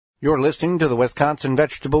You're listening to the Wisconsin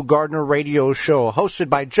Vegetable Gardener Radio Show, hosted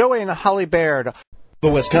by Joey and Holly Baird.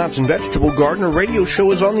 The Wisconsin Vegetable Gardener Radio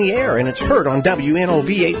Show is on the air, and it's heard on WNOV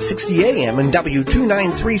 860 AM and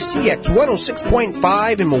W293CX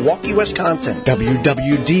 106.5 in Milwaukee, Wisconsin,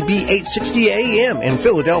 WWDB 860 AM in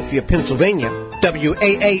Philadelphia, Pennsylvania,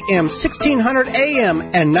 WAAM 1600 AM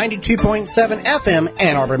and 92.7 FM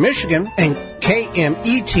Ann Arbor, Michigan, and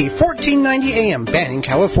KMET 1490 AM Banning,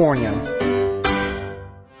 California.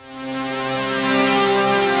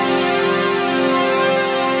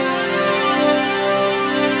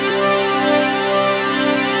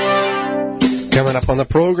 Coming up on the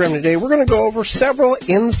program today, we're going to go over several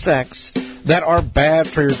insects that are bad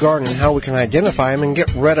for your garden and how we can identify them and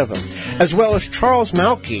get rid of them. As well as Charles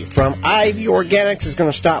Malky from Ivy Organics is going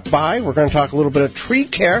to stop by. We're going to talk a little bit of tree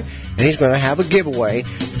care, and he's going to have a giveaway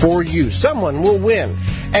for you. Someone will win.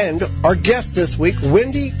 And our guest this week,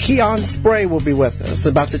 Wendy Kiang Spray, will be with us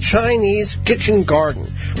about the Chinese kitchen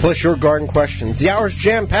garden, plus your garden questions. The hour's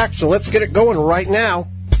jam-packed, so let's get it going right now.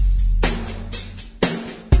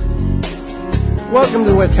 Welcome to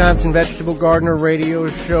the Wisconsin Vegetable Gardener Radio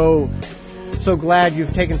Show. So glad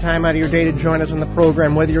you've taken time out of your day to join us on the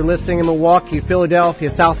program, whether you're listening in Milwaukee, Philadelphia,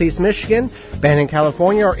 Southeast Michigan, Banning,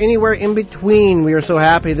 California, or anywhere in between. We are so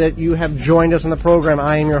happy that you have joined us on the program.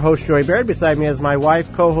 I am your host, Joy Baird. Beside me is my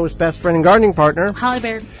wife, co-host, best friend, and gardening partner, Holly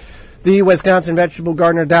Baird. The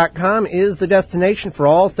WisconsinVegetableGardener.com is the destination for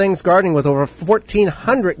all things gardening, with over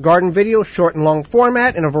 1,400 garden videos, short and long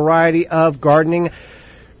format, and a variety of gardening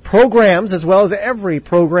programs, as well as every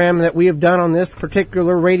program that we have done on this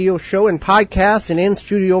particular radio show in podcast and in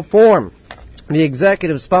studio form. The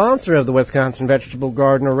executive sponsor of the Wisconsin Vegetable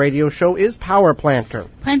Gardener Radio Show is Power Planter.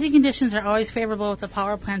 Planting conditions are always favorable with the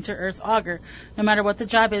Power Planter Earth Auger. No matter what the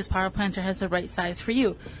job is, Power Planter has the right size for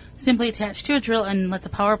you. Simply attach to a drill and let the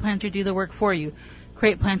Power Planter do the work for you.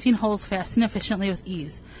 Create planting holes fast and efficiently with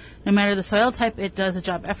ease. No matter the soil type, it does the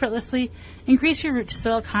job effortlessly. Increase your root to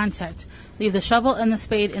soil contact. Leave the shovel and the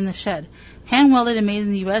spade in the shed. Hand welded and made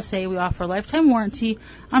in the USA, we offer lifetime warranty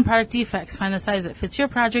on product defects. Find the size that fits your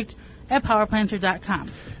project at powerplanter.com.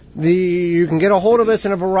 You can get a hold of us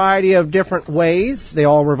in a variety of different ways. They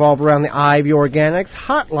all revolve around the Ivy Organics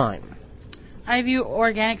hotline. Ivy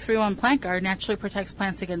Organic 3-1 Plant Guard naturally protects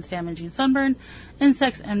plants against damaging sunburn,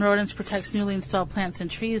 insects, and rodents, protects newly installed plants and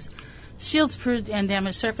trees, shields pruned and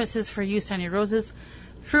damaged surfaces for use on your roses,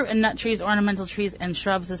 fruit and nut trees, ornamental trees, and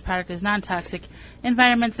shrubs. This product is non-toxic,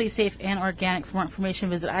 environmentally safe, and organic. For more information,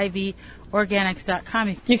 visit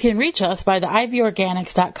ivorganics.com. You can reach us by the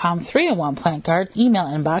ivorganics.com 3-in-1 Plant Guard email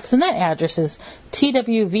inbox, and that address is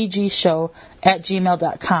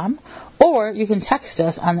twvgshow@gmail.com. Or you can text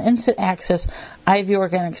us on the Instant Access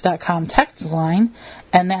ivorganics.com text line,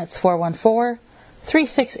 and that's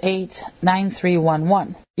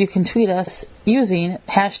 414-368-9311. You can tweet us using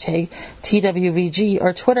hashtag TWVG.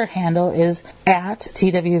 Our Twitter handle is at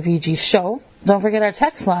TWVG Show. Don't forget our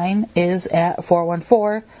text line is at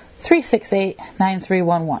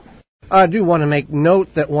 414-368-9311. I do want to make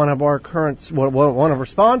note that one of our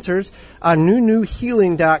sponsors,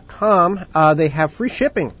 newhealing.com, they have free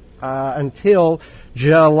shipping until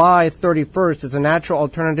July 31st. It's a natural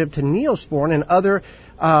alternative to Neosporin and other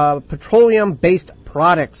petroleum-based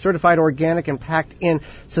products, certified organic and packed in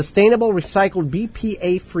sustainable, recycled,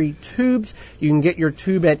 BPA-free tubes. You can get your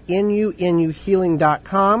tube at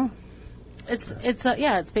newhealing.com.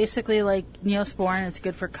 It's basically like Neosporin. It's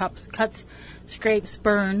good for cuts, scrapes,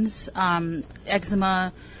 burns,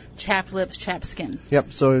 eczema, chapped lips, chapped skin.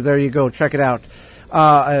 Yep. So there you go. Check it out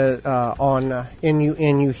on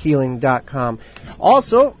newhealing.com.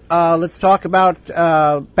 Also, let's talk about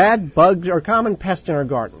bad bugs or common pests in our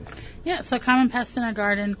garden. Yeah, so common pests in our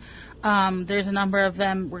garden, there's a number of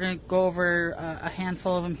them. We're going to go over a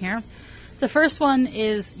handful of them here. The first one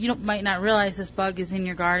is, you might not realize this bug is in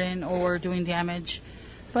your garden or doing damage,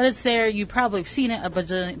 but it's there. You probably have seen it a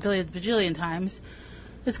bajillion times.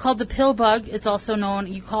 It's called the pill bug. It's also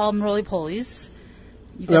known, you call them roly-polies.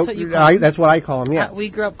 That's what you call them. That's what I call them, yes. We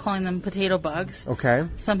grew up calling them potato bugs. Okay.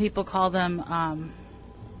 Some people call them,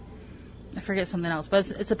 I forget something else, but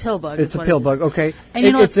it's a pill bug. It's a pill bug, okay. And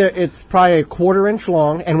it's probably a 1/4 inch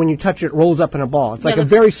long, and when you touch it, it rolls up in a ball. It's like a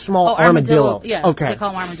very small armadillo. Yeah, okay. They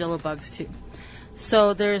call them armadillo bugs, too.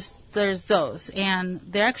 So there's those, and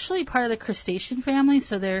they're actually part of the crustacean family,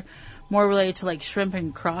 so they're more related to like shrimp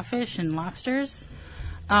and crawfish and lobsters.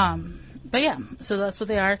 But yeah, so that's what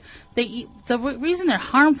they are. They eat. The reason they're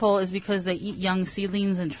harmful is because they eat young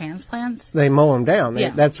seedlings and transplants. They mow them down.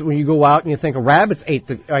 Yeah. That's when you go out and you think rabbits ate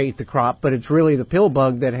the crop, but it's really the pill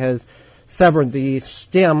bug that has severed the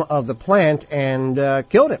stem of the plant and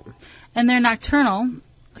killed it. And they're nocturnal,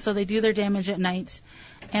 so they do their damage at night,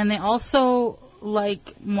 and they also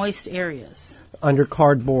like moist areas. Under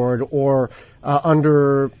cardboard or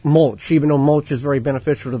under mulch. Even though mulch is very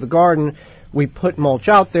beneficial to the garden, we put mulch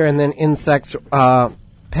out there, and then insects,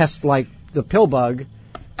 pests like the pill bug,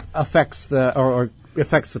 affects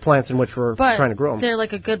the plants in which we're trying to grow them. They're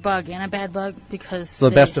like a good bug and a bad bug because the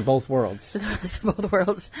best of both worlds. The best of both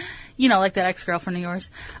worlds, like that ex-girlfriend of yours.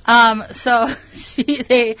 So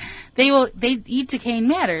they eat decaying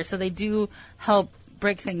matter, so they do help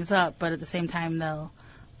break things up, but at the same time they'll,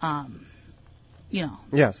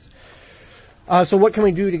 Yes. So what can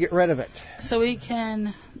we do to get rid of it? So we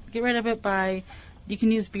can get rid of it by, you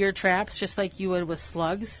can use beer traps just like you would with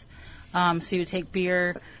slugs. So you would take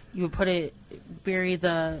beer, you would bury if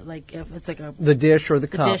it's like the dish or the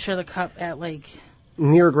cup. The dish or the cup at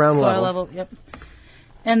near ground soil level. Yep.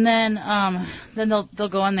 And then they'll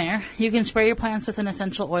go in there. You can spray your plants with an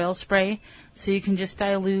essential oil spray. So you can just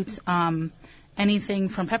dilute anything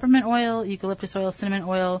from peppermint oil, eucalyptus oil, cinnamon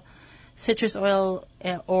oil, citrus oil,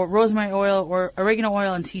 or rosemary oil, or oregano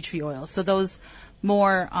oil, and tea tree oil. So those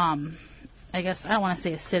more, I guess, I don't want to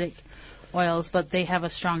say acidic oils, but they have a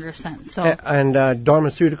stronger scent. So and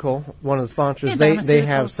Dharmaceutical, one of the sponsors, they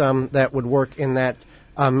have some that would work in that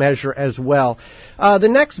measure as well. The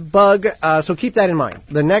next bug, so keep that in mind.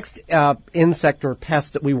 The next insect or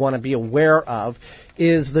pest that we want to be aware of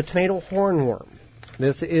is the tomato hornworm.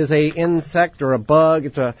 This is a insect or a bug.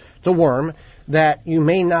 It's a worm that you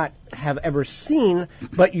may not have ever seen,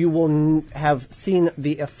 but you will have seen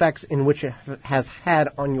the effects in which it has had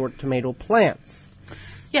on your tomato plants.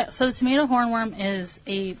 Yeah, so the tomato hornworm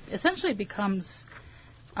essentially becomes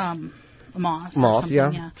a moth. Moth,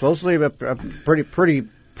 yeah. Mostly a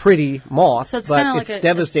pretty moth, so it's but it's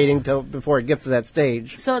devastating before it gets to that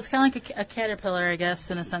stage. So it's kind of like a caterpillar, I guess,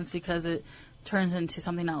 in a sense, because it turns into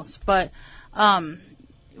something else. But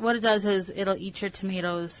what it does is it'll eat your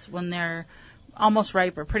tomatoes when they're almost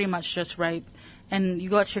ripe or pretty much just ripe. And you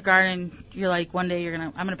go out to your garden, you're like, one day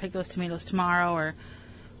I'm gonna pick those tomatoes tomorrow or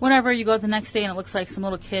whenever. You go out the next day and it looks like some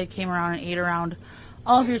little kid came around and ate around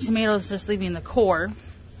all of your tomatoes, just leaving the core.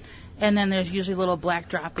 And then there's usually little black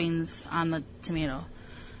droppings on the tomato.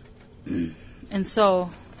 And so,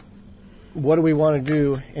 what do we want to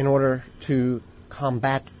do in order to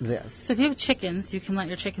combat this? So if you have chickens, you can let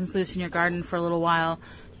your chickens loose in your garden for a little while.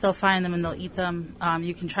 They'll find them and they'll eat them.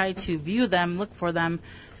 You can try to view them, look for them,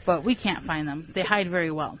 but we can't find them. They hide very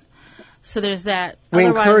well. So there's that. We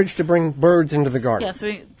encourage to bring birds into the garden. Yeah,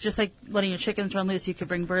 so just like letting your chickens run loose, you could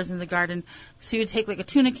bring birds into the garden. So you take like a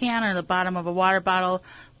tuna can or the bottom of a water bottle,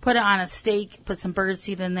 put it on a stake, put some bird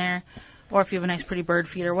seed in there, or if you have a nice pretty bird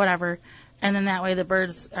feed or whatever. And then that way the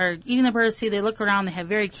birds are eating the bird seed. They look around, they have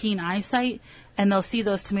very keen eyesight, and they'll see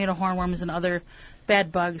those tomato hornworms and other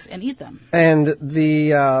bad bugs and eat them. And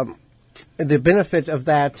the benefit of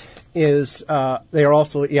that is they are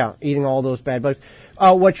also, eating all those bad bugs.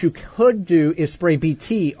 What you could do is spray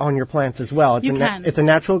BT on your plants as well. It's a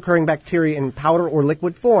natural occurring bacteria in powder or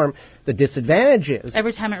liquid form. The disadvantage is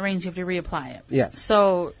every time it rains, you have to reapply it. Yes.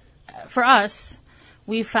 So for us,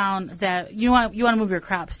 we found that you want to move your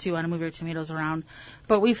crops too, you want to move your tomatoes around,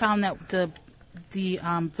 but we found that the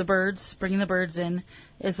birds, bringing the birds in,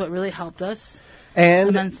 is what really helped us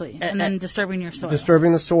immensely. And then disturbing your soil.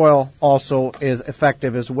 Disturbing the soil also is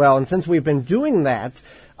effective as well. And since we've been doing that,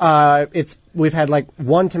 we've had like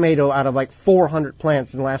one tomato out of like 400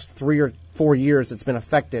 plants in the last 3 or 4 years that's been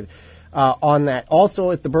affected on that. Also,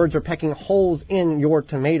 if the birds are pecking holes in your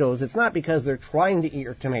tomatoes, it's not because they're trying to eat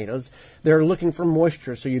your tomatoes. They're looking for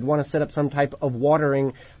moisture, so you'd want to set up some type of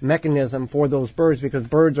watering mechanism for those birds because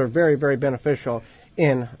birds are very, very beneficial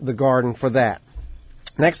in the garden for that.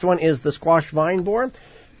 Next one is the squash vine borer.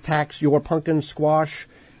 Attacks your pumpkin, squash,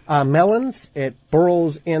 melons. It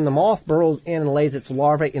burrows in, the moth burrows in and lays its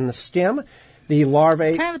larvae in the stem. The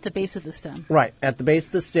larvae... kind of at the base of the stem. Right, at the base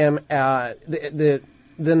of the stem.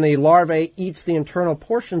 Then the larvae eats the internal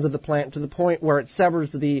portions of the plant to the point where it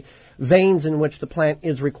severs the veins in which the plant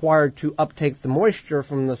is required to uptake the moisture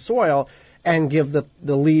from the soil and give the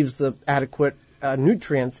leaves the adequate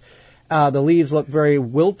nutrients. The leaves look very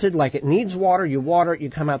wilted, like it needs water. You water it,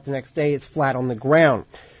 you come out the next day, it's flat on the ground.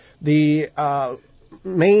 The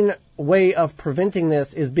main way of preventing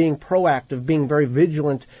this is being proactive, being very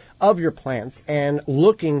vigilant of your plants and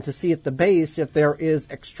looking to see at the base if there is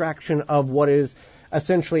extraction of what is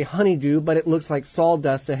essentially honeydew, but it looks like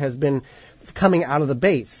sawdust that has been coming out of the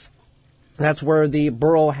base. That's where the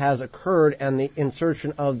burrow has occurred and the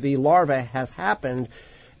insertion of the larvae has happened.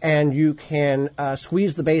 And you can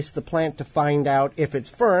squeeze the base of the plant to find out if it's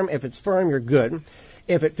firm. If it's firm, you're good.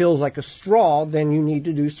 If it feels like a straw, then you need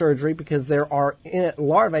to do surgery because there are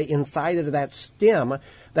larvae inside of that stem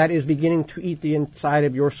that is beginning to eat the inside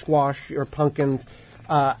of your squash, your pumpkins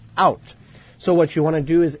out. So what you want to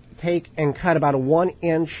do is take and cut about a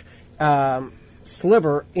 1-inch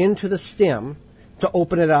sliver into the stem to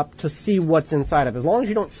open it up to see what's inside of it. As long as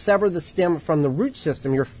you don't sever the stem from the root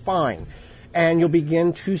system, you're fine. And you'll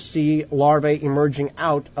begin to see larvae emerging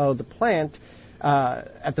out of the plant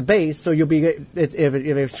at the base. So you'll be, if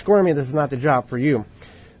it's squirmy, this is not the job for you.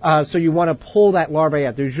 So you want to pull that larvae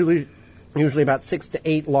out. There's usually about 6 to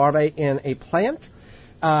 8 larvae in a plant.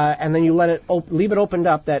 And then you let it leave it opened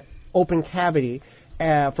up, that open cavity,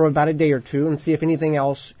 for about a day or two and see if anything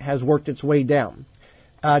else has worked its way down.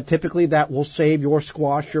 Typically, that will save your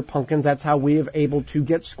squash, your pumpkins. That's how we have able to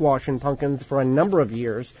get squash and pumpkins for a number of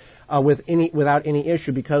years without any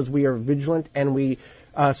issue, because we are vigilant and we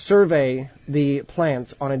survey the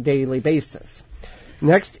plants on a daily basis.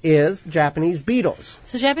 Next is Japanese beetles.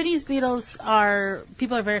 So Japanese beetles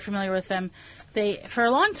people are very familiar with them. For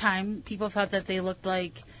a long time, people thought that they looked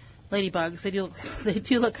like ladybugs. They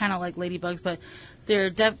do look kind of like ladybugs, but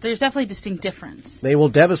there's definitely a distinct difference. They will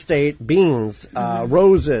devastate beans,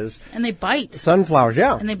 roses. And they bite. Sunflowers,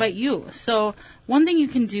 yeah. And they bite you. So one thing you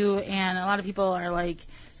can do, and a lot of people are like,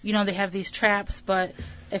 they have these traps, but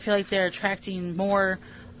I feel like they're attracting more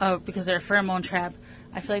because they're a pheromone trap.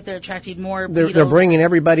 I feel like they're attracting more beetles. They're bringing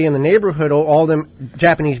everybody in the neighborhood, all them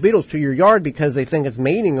Japanese beetles, to your yard because they think it's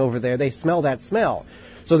mating over there. They smell that smell.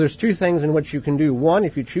 So there's 2 things in which you can do. One,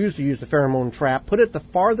 if you choose to use the pheromone trap, put it the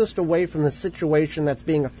farthest away from the situation that's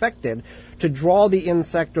being affected to draw the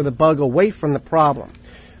insect or the bug away from the problem.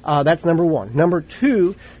 That's number 1. Number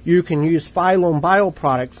 2, you can use phylome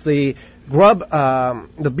bioproducts, the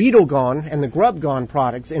beetle gone and the grub gone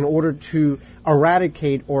products, in order to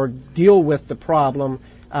eradicate or deal with the problem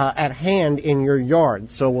at hand in your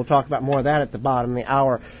yard. So we'll talk about more of that at the bottom of the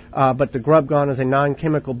hour. But the grub gone is a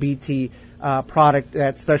non-chemical BT product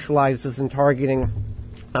that specializes in targeting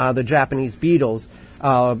the Japanese beetles,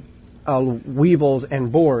 weevils,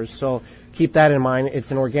 and borers. So keep that in mind.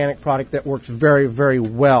 It's an organic product that works very, very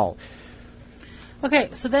well. Okay,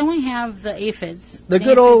 so then we have the aphids. The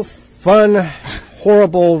good old fun,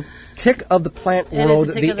 horrible tick of the plant world,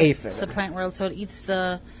 the aphid. The plant world, so it eats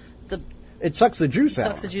it sucks the juice out.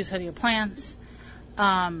 Sucks the juice out of your plants.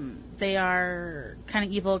 They are kind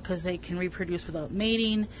of evil because they can reproduce without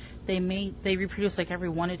mating. They reproduce like every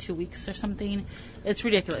 1 to 2 weeks or something. It's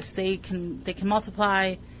ridiculous. They can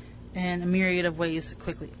multiply in a myriad of ways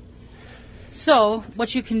quickly. So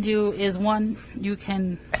what you can do is, one, you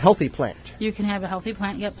can healthy plant. You can have a healthy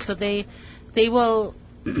plant. Yep. So they will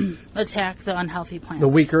attack the unhealthy plants. The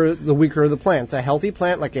weaker the plants. A healthy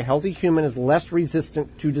plant, like a healthy human, is less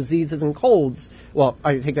resistant to diseases and colds. Well,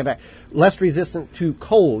 I take that back. Less resistant to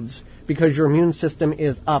colds because your immune system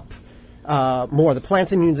is up more. The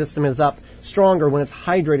plant's immune system is up stronger when it's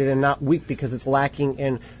hydrated and not weak because it's lacking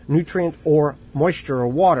in nutrient or moisture or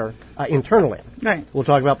water internally. Right. We'll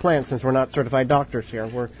talk about plants since we're not certified doctors here.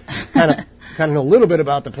 We're kind of know a little bit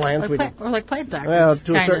about the plants. We're like plant doctors. Well,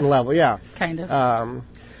 to a certain level, yeah. Kind of.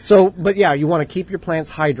 But yeah, you want to keep your plants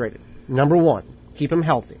hydrated. Number 1, keep them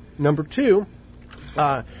healthy. Number 2,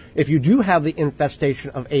 if you do have the infestation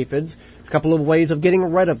of aphids, a couple of ways of getting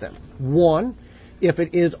rid of them. 1, if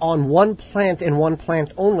it is on one plant and one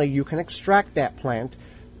plant only, you can extract that plant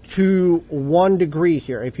to 1 degree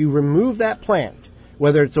here. If you remove that plant,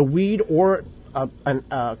 whether it's a weed or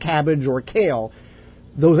a cabbage or kale,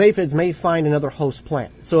 those aphids may find another host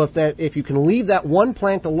plant. So if you can leave that one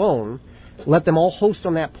plant alone, let them all host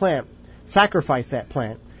on that plant, sacrifice that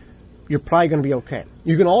plant, you're probably going to be okay.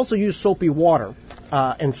 You can also use soapy water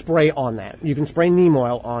and spray on that. You can spray neem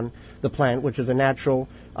oil on the plant, which is a natural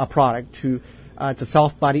product to it's a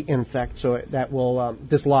soft-body insect, so that will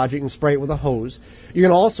dislodge it and spray it with a hose. You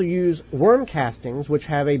can also use worm castings, which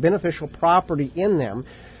have a beneficial property in them.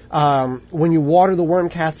 When you water the worm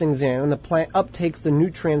castings in and the plant uptakes the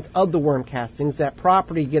nutrients of the worm castings, that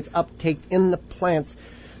property gets uptaked in the plant's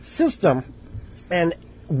system, and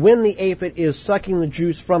when the aphid is sucking the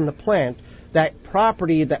juice from the plant, that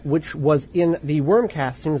property which was in the worm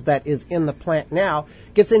castings that is in the plant now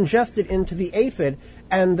gets ingested into the aphid,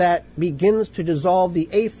 and that begins to dissolve the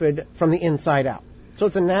aphid from the inside out. So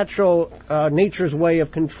it's a nature's way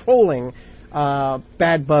of controlling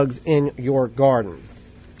bad bugs in your garden.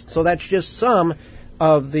 So that's just some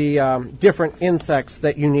of the different insects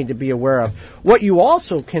that you need to be aware of. What you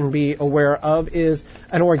also can be aware of is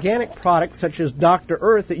an organic product such as Dr.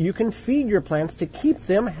 Earth that you can feed your plants to keep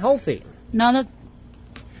them healthy. Now that...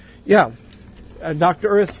 Yeah. Dr.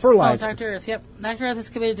 Earth fertilizer. Oh, Dr. Earth, yep. Dr. Earth is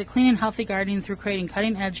committed to clean and healthy gardening through creating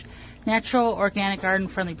cutting-edge, natural, organic,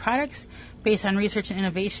 garden-friendly products based on research and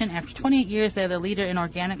innovation. After 28 years, they're the leader in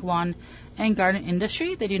organic lawn and garden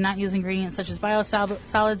industry. They do not use ingredients such as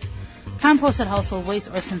biosolids, composted household waste,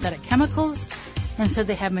 or synthetic chemicals. Instead,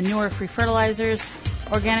 they have manure-free fertilizers,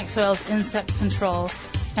 organic soils, insect control,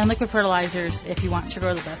 and liquid fertilizers if you want to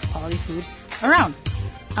grow the best quality food around.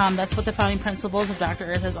 That's what the founding principles of Dr.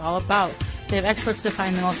 Earth is all about. They have experts to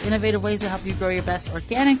find the most innovative ways to help you grow your best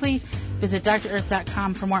organically. Visit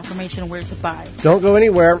drearth.com for more information on where to buy. Don't go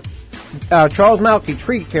anywhere. Charles Malky,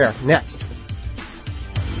 Tree Care, next.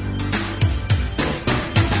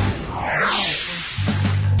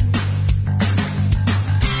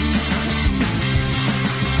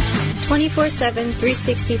 (24/7,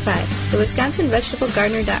 365). The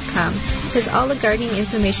WisconsinVegetableGardener.com has all the gardening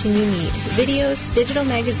information you need: videos, digital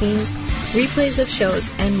magazines, replays of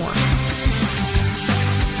shows, and more.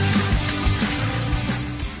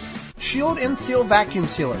 Shield and Seal vacuum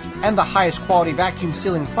sealers and the highest quality vacuum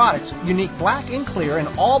sealing products, unique black and clear in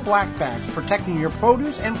all black bags, protecting your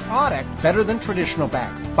produce and product better than traditional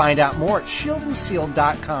bags. Find out more at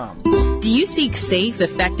shieldandseal.com. Do you seek safe,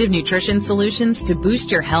 effective nutrition solutions to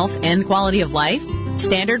boost your health and quality of life?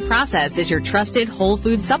 Standard Process is your trusted whole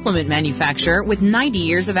food supplement manufacturer with 90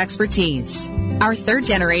 years of expertise. Our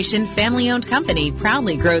third-generation family-owned company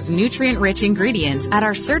proudly grows nutrient-rich ingredients at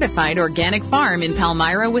our certified organic farm in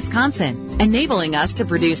Palmyra, Wisconsin, enabling us to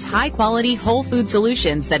produce high-quality whole food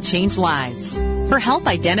solutions that change lives. For help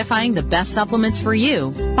identifying the best supplements for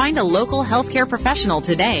you, find a local healthcare professional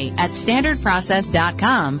today at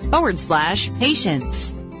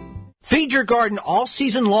standardprocess.com/patients. Feed your garden all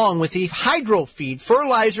season long with the Hydro Feed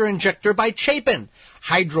Fertilizer Injector by Chapin.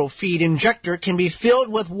 Hydro Feed Injector can be filled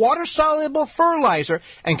with water-soluble fertilizer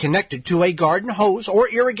and connected to a garden hose or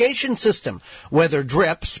irrigation system, whether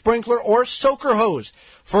drip, sprinkler, or soaker hose.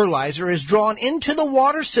 Fertilizer is drawn into the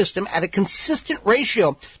water system at a consistent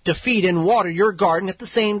ratio to feed and water your garden at the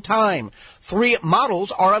same time. 3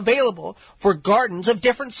 models are available for gardens of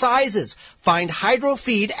different sizes. Find Hydro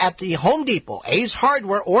Feed at the Home Depot, Ace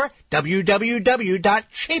Hardware, or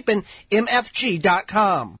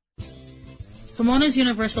www.chapinmfg.com. Pomona's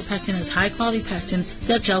Universal Pectin is high-quality pectin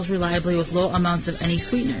that gels reliably with low amounts of any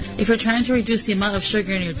sweetener. If you're trying to reduce the amount of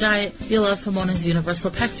sugar in your diet, you'll love Pomona's Universal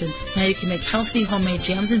Pectin. Now you can make healthy homemade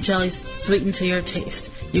jams and jellies sweetened to your taste.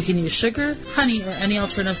 You can use sugar, honey, or any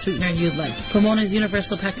alternative sweetener you'd like. Pomona's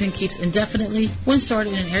Universal Pectin keeps indefinitely when stored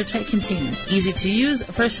in an airtight container. Easy to use,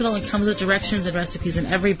 versatile, and comes with directions and recipes in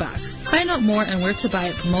every box. Find out more and where to buy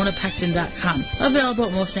at PomonaPectin.com. Available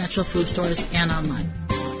at most natural food stores and online.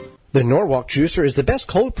 The Norwalk Juicer is the best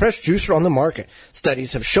cold-pressed juicer on the market.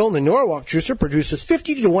 Studies have shown the Norwalk Juicer produces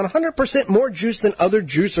 50 to 100% more juice than other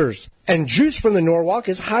juicers. And juice from the Norwalk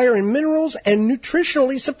is higher in minerals and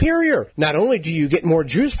nutritionally superior. Not only do you get more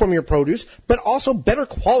juice from your produce, but also better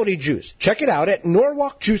quality juice. Check it out at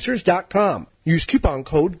norwalkjuicers.com. Use coupon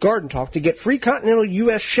code GARDENTALK to get free continental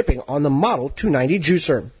U.S. shipping on the Model 290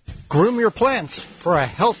 juicer. Groom your plants for a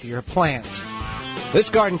healthier plant. This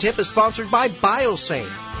garden tip is sponsored by BioSafe.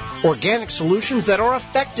 Organic solutions that are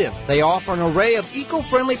effective. They offer an array of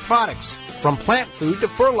eco-friendly products, from plant food to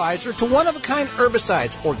fertilizer to one-of-a-kind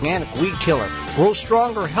herbicides, organic weed killer. Grow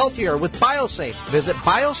stronger, healthier with BioSafe. Visit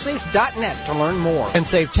biosafe.net to learn more. And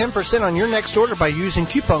save 10% on your next order by using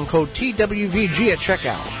coupon code TWVG at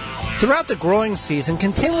checkout. Throughout the growing season,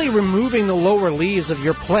 continually removing the lower leaves of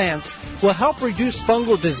your plants will help reduce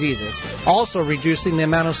fungal diseases, also reducing the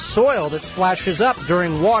amount of soil that splashes up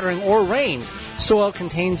during watering or rain. Soil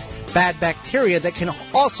contains bad bacteria that can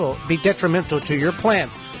also be detrimental to your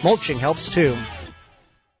plants. Mulching helps too.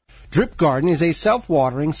 Drip Garden is a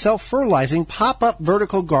self-watering, self-fertilizing, pop-up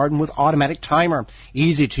vertical garden with automatic timer.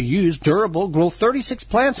 Easy to use, durable, grow 36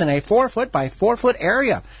 plants in a 4-foot by 4-foot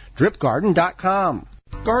area. DripGarden.com.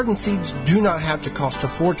 Garden seeds do not have to cost a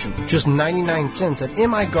fortune, just 99 cents at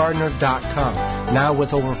migardener.com. Now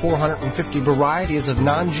with over 450 varieties of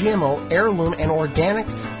non-GMO, heirloom, and organic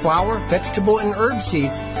flower, vegetable, and herb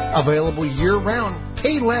seeds available year-round.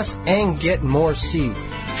 Pay less and get more seeds.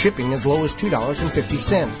 Shipping as low as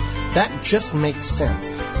 $2.50. That just makes sense.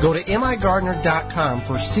 Go to migardener.com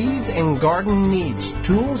for seeds and garden needs,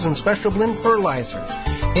 tools, and special blend fertilizers.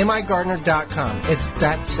 migardener.com. It's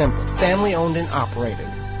that simple. Family owned and operated.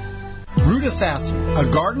 Root Assassin, a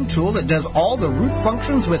garden tool that does all the root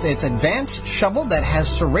functions with its advanced shovel that has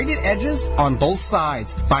serrated edges on both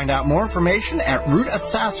sides. Find out more information at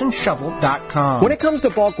rootassassinshovel.com. When it comes to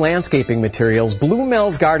bulk landscaping materials, Blue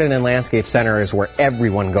Mills Garden and Landscape Center is where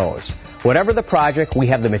everyone goes. Whatever the project, we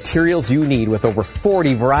have the materials you need with over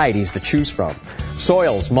 40 varieties to choose from.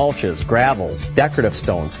 Soils, mulches, gravels, decorative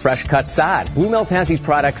stones, fresh cut sod. Blue Mills has these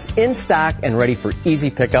products in stock and ready for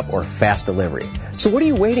easy pickup or fast delivery. So what are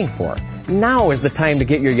you waiting for? Now is the time to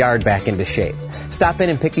get your yard back into shape. Stop in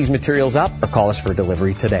and pick these materials up or call us for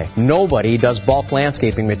delivery today. Nobody does bulk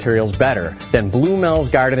landscaping materials better than Blue Mills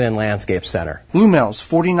Garden and Landscape Center. Blue Mills,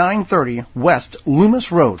 4930 West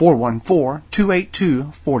Loomis Road,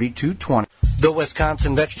 414-282-4220. The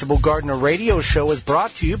Wisconsin Vegetable Gardener Radio Show is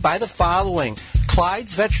brought to you by the following: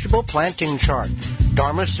 Clyde's Vegetable Planting Chart,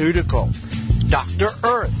 Dharmaceutical, Dr.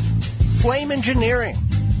 Earth, Flame Engineering,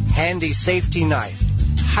 Handy Safety Knife,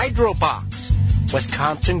 Hydrobox,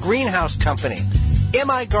 Wisconsin Greenhouse Company,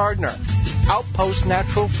 M.I. Gardner, Outpost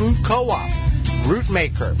Natural Food Co-op,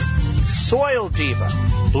 Rootmaker, Soil Diva,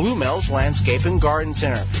 Blue Mills Landscape and Garden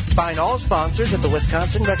Center. Find all sponsors at the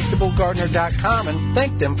WisconsinVegetableGardener.com and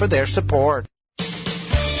thank them for their support.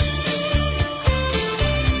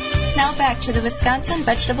 Now back to the Wisconsin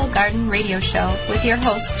Vegetable Garden Radio Show with your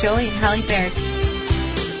hosts, Joey and Holly Baird.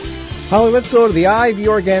 Holly, let's go to the IV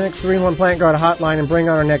Organics 3-in-1 Plant Garden Hotline and bring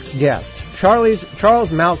on our next guest. Charles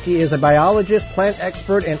Malky is a biologist, plant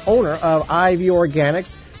expert, and owner of IV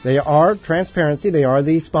Organics. They are transparency. They are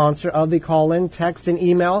the sponsor of the call-in, text, and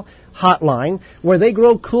email hotline, where they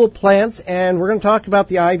grow cool plants. And we're going to talk about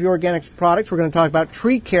the IV Organics products. We're going to talk about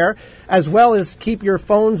tree care, as well as keep your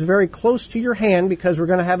phones very close to your hand, because we're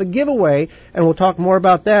going to have a giveaway, and we'll talk more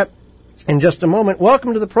about that in just a moment.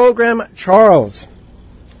 Welcome to the program, Charles.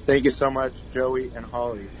 Thank you so much, Joey and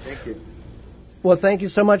Holly. Thank you. Well, thank you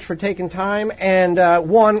so much for taking time, and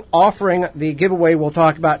one, offering the giveaway we'll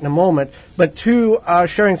talk about in a moment, but two,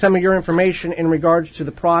 sharing some of your information in regards to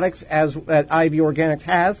the products that IV Organics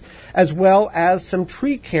has, as well as some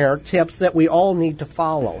tree care tips that we all need to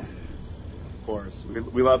follow. Of course.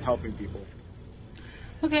 We love helping people.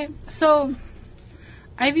 Okay, so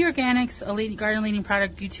IV Organics, a garden leading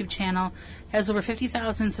product YouTube channel, has over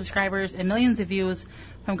 50,000 subscribers and millions of views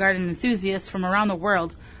from garden enthusiasts from around the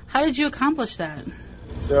world. How did you accomplish that?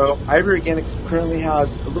 So, IV Organics currently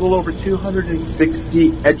has a little over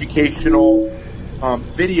 260 educational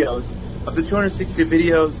videos. Of the 260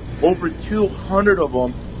 videos, over 200 of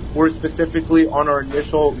them were specifically on our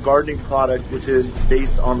initial gardening product, which is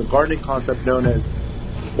based on the gardening concept known as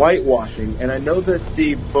whitewashing. And I know that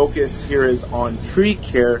the focus here is on tree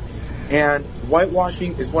care, and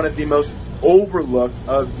whitewashing is one of the most overlooked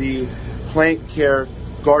of the plant care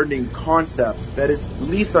gardening concepts that is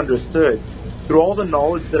least understood. Through all the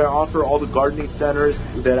knowledge that I offer, all the gardening centers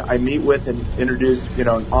that I meet with and introduce, and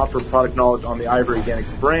offer product knowledge on the IV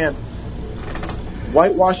Organics brand,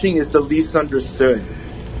 whitewashing is the least understood.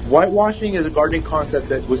 Whitewashing is a gardening concept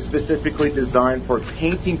that was specifically designed for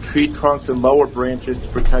painting tree trunks and lower branches to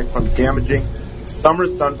protect from damaging summer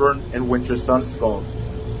sunburn and winter sun scald.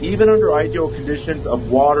 Even under ideal conditions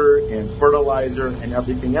of water and fertilizer and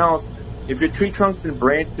everything else, if your tree trunks and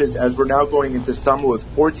branches, as we're now going into summer with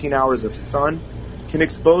 14 hours of sun, can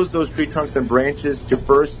expose those tree trunks and branches to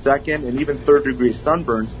first, second, and even third degree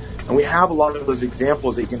sunburns, and we have a lot of those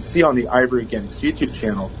examples that you can see on the IV Organics YouTube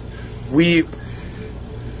channel. We've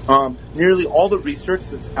nearly all the research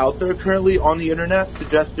that's out there currently on the internet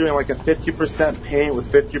suggests doing like a 50% paint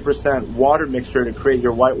with 50% water mixture to create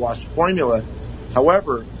your whitewash formula.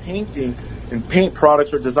 However, painting and paint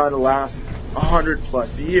products are designed to last 100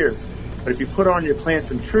 plus years. But if you put it on your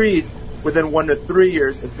plants and trees, within 1 to 3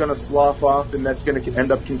 years, it's going to slough off, and that's going to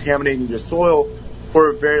end up contaminating your soil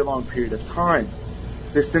for a very long period of time.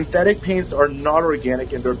 The synthetic paints are not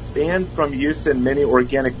organic, and they're banned from use in many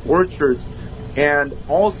organic orchards. And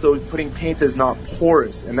also, putting paint is not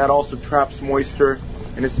porous, and that also traps moisture,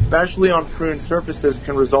 and especially on pruned surfaces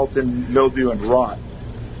can result in mildew and rot.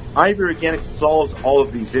 IV Organics solves all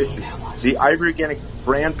of these issues. The IV Organic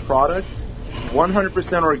brand product,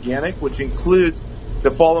 100% organic, which includes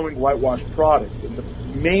the following whitewash products. And the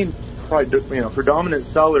main predominant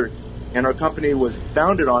seller and our company was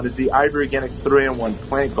founded on is the IV Organics 3-in-1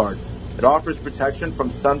 Plant Garden. It offers protection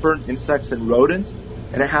from sunburn, insects, and rodents,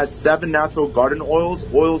 and it has 7 natural garden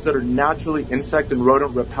oils that are naturally insect and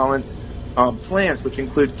rodent repellent plants, which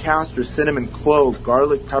include castor, cinnamon, clove,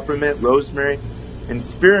 garlic, peppermint, rosemary, and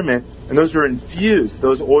spearmint. And those are infused,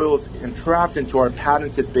 those oils, and trapped into our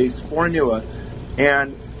patented base formula.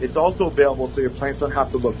 And it's also available so your plants don't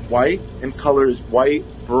have to look white, and colors white,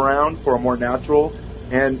 brown for a more natural,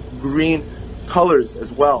 and green colors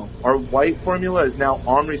as well. Our white formula is now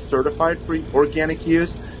OMRI certified for organic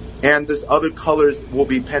use, and this other colors will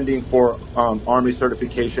be pending for OMRI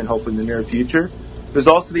certification hopefully in the near future. There's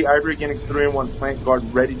also the Arbor Organics 3-in-1 Plant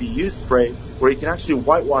Guard ready-to-use spray, where you can actually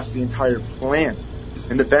whitewash the entire plant.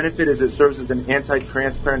 And the benefit is it serves as an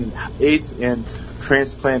anti-transparent and aids in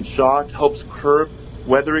transplant shock, helps curb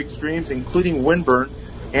weather extremes, including windburn.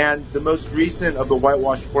 And the most recent of the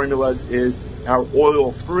whitewash formulas is our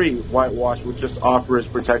oil-free whitewash, which just offers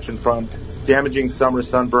protection from damaging summer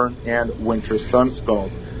sunburn and winter sun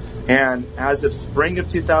scald. And as of spring of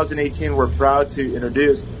 2018, we're proud to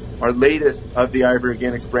introduce our latest of the Arbor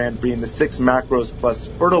Organics brand, being the 6 Macros Plus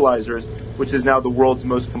fertilizers, which is now the world's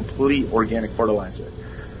most complete organic fertilizer.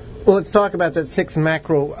 Well, let's talk about that 6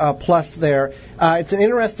 Macro Plus there. It's an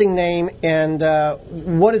interesting name, and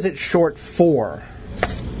what is it short for?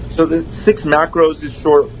 So the 6 Macros is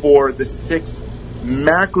short for the 6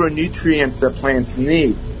 macronutrients that plants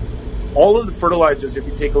need. All of the fertilizers, if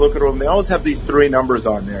you take a look at them, they always have these 3 numbers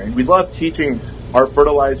on there. And we love teaching our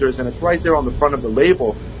fertilizers, and it's right there on the front of the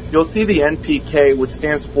label. You'll see the NPK, which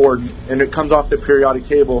stands for, and it comes off the periodic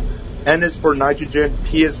table, N is for nitrogen,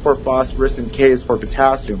 P is for phosphorus, and K is for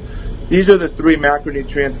potassium. These are the 3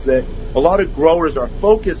 macronutrients that a lot of growers are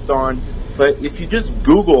focused on, but if you just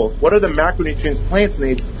Google what are the macronutrients plants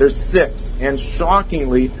need, there's 6. And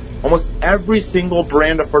shockingly, almost every single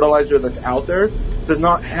brand of fertilizer that's out there does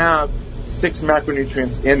not have 6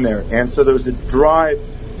 macronutrients in there. And so there's a drive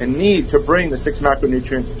and need to bring the 6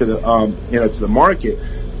 macronutrients to the to the market.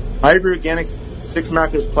 Arbor Organics 6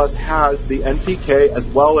 Macros Plus has the NPK as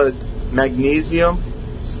well as magnesium,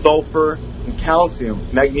 sulfur, and calcium.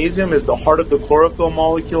 Magnesium is the heart of the chlorophyll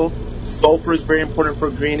molecule. Sulfur is very important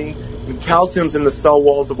for greening, and calcium is in the cell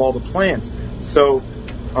walls of all the plants. So,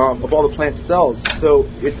 of all the plant cells. So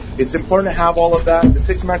it's important to have all of that. The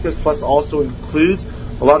 6 Macros Plus also includes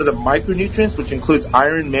a lot of the micronutrients, which includes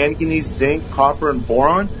iron, manganese, zinc, copper, and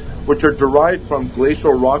boron, which are derived from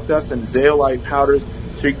glacial rock dust and zeolite powders.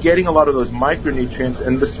 So you're getting a lot of those micronutrients.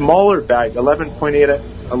 And the smaller bag,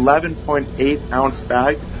 11.8 ounce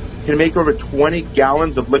bag, can make over 20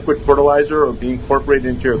 gallons of liquid fertilizer or be incorporated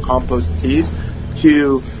into your compost teas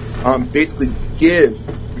to basically give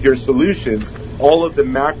your solutions all of the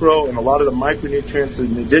macro and a lot of the micronutrients,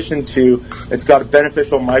 in addition to it's got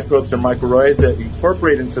beneficial microbes and microarrays that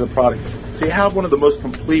incorporate into the product. So you have one of the most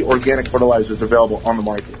complete organic fertilizers available on the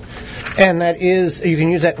market. And that is, you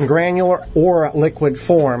can use that in granular or liquid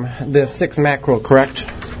form, the 6 Macro, correct?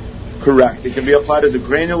 Correct. It can be applied as a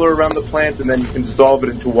granular around the plant, and then you can dissolve it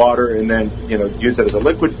into water and then, use it as a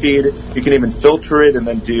liquid feed. You can even filter it and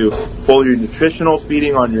then do foliar nutritional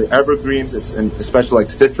feeding on your evergreens, and especially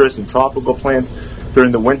like citrus and tropical plants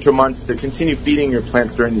during the winter months to continue feeding your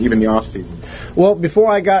plants during even the off season. Well,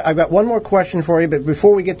 I've got one more question for you, but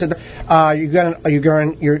before we get to your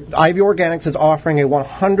Ivy Organics is offering a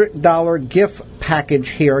 $100 gift package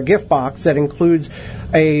here, a gift box that includes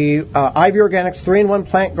a Ivy Organics 3-in-1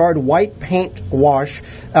 Plant Guard white paint wash.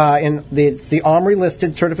 It's the OMRI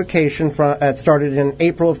listed certification that started in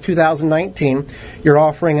April of 2019. You're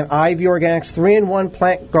offering an Ivy Organics 3-in-1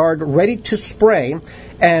 Plant Guard ready to spray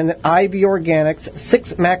and Ivy Organics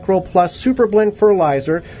 6 Macro Plus Super Blend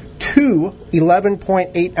Fertilizer, 2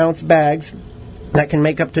 11.8 ounce bags that can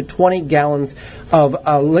make up to 20 gallons of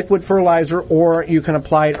liquid fertilizer, or you can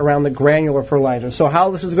apply it around the granular fertilizer. So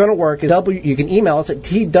how this is going to work is you can email us at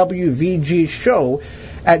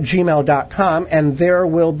twvgshow@gmail.com, and there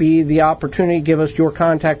will be the opportunity to give us your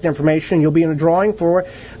contact information. You'll be in a drawing for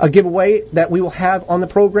a giveaway that we will have on the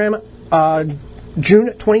program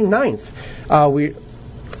June 29th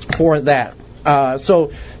for that.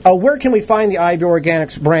 So where can we find the Ivy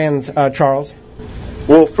Organics brands, Charles?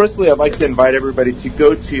 Well, firstly, I'd like to invite everybody to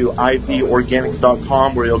go to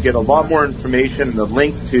ivorganics.com, where you'll get a lot more information and the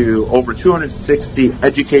links to over 260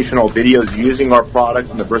 educational videos using our products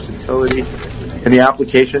and the versatility and the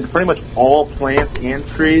application to pretty much all plants and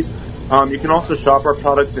trees. You can also shop our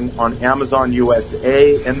products on Amazon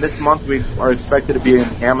USA, and this month we are expected to be in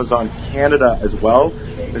Amazon Canada as well,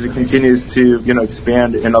 as it continues to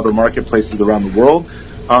expand in other marketplaces around the world.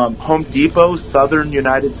 Home Depot, Southern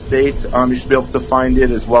United States, you should be able to find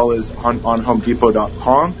it as well as on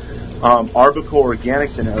HomeDepot.com. Arbor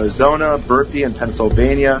Organics in Arizona, Burpee in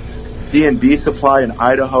Pennsylvania, D&B Supply in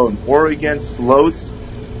Idaho and Oregon, Sloats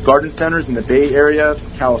Garden Centers in the Bay Area,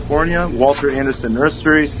 California, Walter Anderson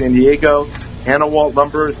Nursery, San Diego, Anawalt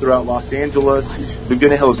Lumber throughout Los Angeles,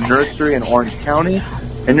 Laguna Hills Nursery in Orange County,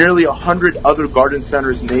 and nearly 100 other garden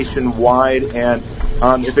centers nationwide. And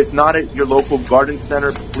if it's not at your local garden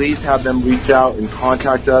center, please have them reach out and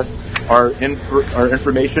contact us. Our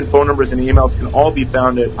information, phone numbers, and emails can all be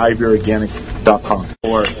found at ivorganics.com.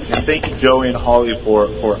 And thank you, Joey and Holly,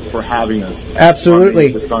 for having us. Absolutely.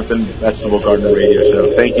 On the Wisconsin Vegetable Gardener Radio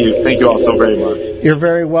Show. Thank you all so very much. You're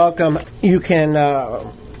very welcome. You can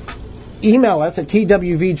email us at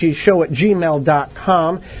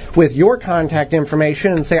twvgshow@gmail.com with your contact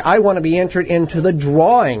information and say, I want to be entered into the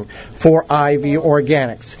drawing for IV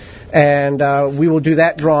Organics. And we will do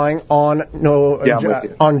that drawing on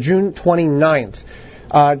June 29th.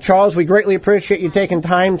 Charles, we greatly appreciate you taking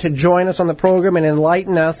time to join us on the program and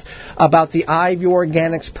enlighten us about the IV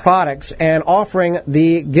Organics products and offering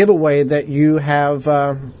the giveaway that you have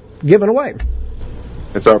given away.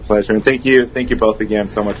 It's our pleasure. And thank you both again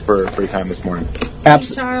so much for your time this morning.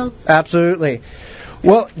 Thanks, Charles. Absolutely.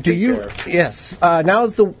 Well, yes, now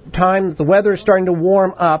is the time that the weather is starting to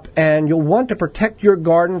warm up, and you'll want to protect your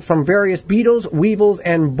garden from various beetles, weevils,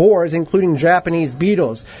 and borers, including Japanese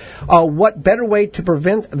beetles. What better way to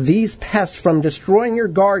prevent these pests from destroying your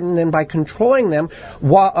garden than by controlling them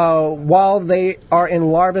while they are in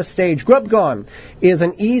larva stage? Grub Gone is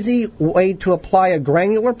an easy way to apply a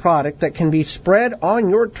granular product that can be spread on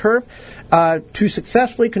your turf to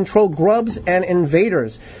successfully control grubs and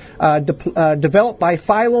invaders. Developed by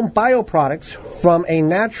Phylum Bioproducts from a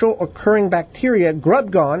natural occurring bacteria,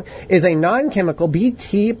 Grub Gone is a non-chemical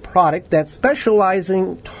BT product that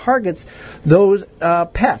targets those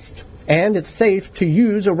pests. And it's safe to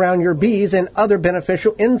use around your bees and other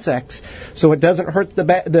beneficial insects, so it doesn't hurt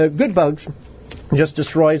the good bugs. Just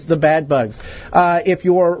destroys the bad bugs. If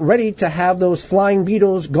you're ready to have those flying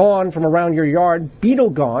beetles gone from around your yard, Beetle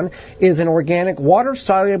Gone is an organic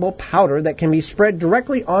water-soluble powder that can be spread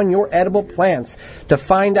directly on your edible plants. To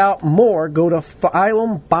find out more, go to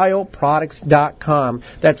PhylumBioproducts.com.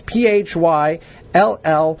 That's PHYLLOM.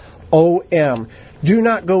 Do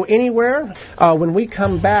not go anywhere. When we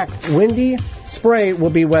come back, Wendy Spray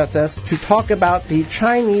will be with us to talk about the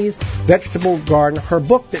Chinese vegetable garden, her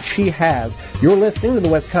book that she has. You're listening to the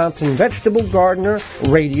Wisconsin Vegetable Gardener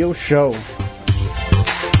Radio Show.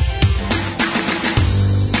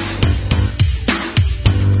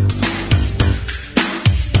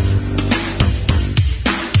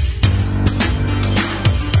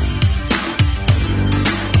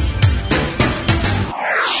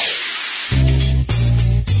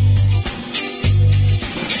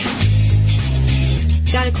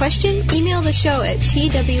 Got a question? Email the show at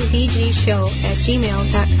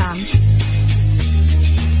twvgshow@gmail.com.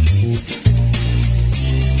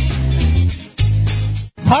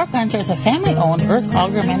 Power Planter is a family-owned earth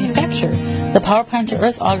auger manufacturer. The Power Planter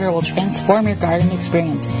Earth Auger will transform your garden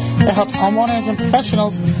experience. It helps homeowners and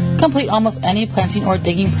professionals complete almost any planting or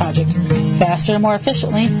digging project faster and more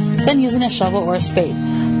efficiently than using a shovel or a spade.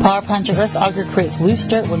 Power Planter Earth Auger creates loose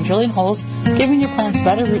dirt when drilling holes, giving your plants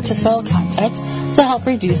better root-to-soil contact to help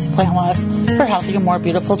reduce plant loss for healthier, more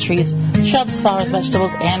beautiful trees, shrubs, flowers,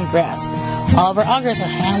 vegetables, and grass. All of our augers are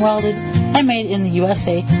hand-welded and made in the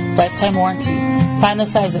USA, lifetime warranty. Find the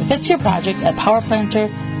size that fits your project at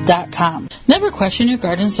powerplanter.com. Never question your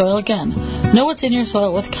garden soil again. Know what's in your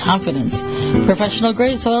soil with confidence. Professional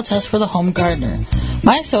grade soil test for the home gardener.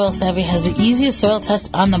 My Soil Savvy has the easiest soil test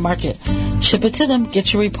on the market. Ship it to them,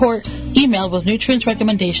 get your report emailed with nutrients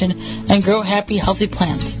recommendation, and grow happy, healthy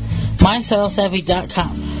plants.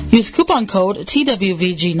 MySoilSavvy.com. Use coupon code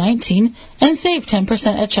TWVG19 and save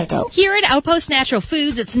 10% at checkout. Here at Outpost Natural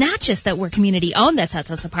Foods, it's not just that we're community-owned that sets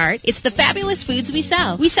us apart. It's the fabulous foods we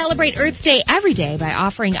sell. We celebrate Earth Day every day by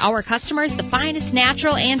offering our customers the finest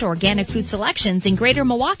natural and organic food selections in Greater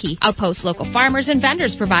Milwaukee. Outpost local farmers and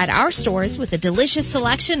vendors provide our stores with a delicious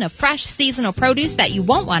selection of fresh seasonal produce that you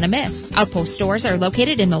won't want to miss. Outpost stores are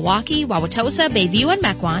located in Milwaukee, Wauwatosa, Bayview, and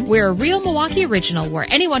Mequon. We're a real Milwaukee original where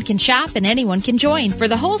anyone can shop and anyone can join. For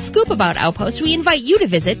the whole scoop about Outpost, we invite you to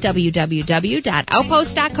visit www.outpost.coop.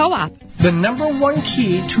 The number one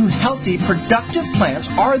key to healthy, productive plants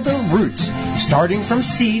are the roots. Starting from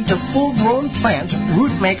seed to full-grown plants,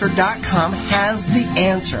 rootmaker.com has the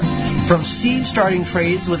answer. From seed starting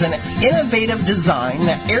trays with an innovative design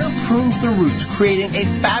that air prunes the roots, creating a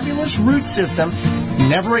fabulous root system,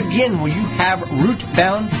 never again will you have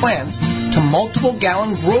root-bound plants, to multiple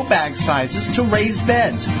gallon grow bag sizes to raised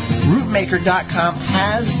beds. Rootmaker.com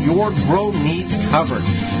has your grow needs covered.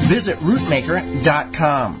 Visit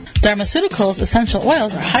rootmaker.com. Dharmaceuticals essential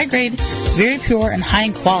oils are high grade, very pure, and high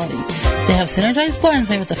in quality. They have synergized blends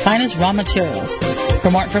made with the finest raw materials.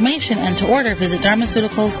 For more information and to order, visit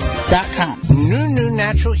Dharmaceuticals.com. New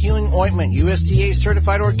Natural Healing Ointment, USDA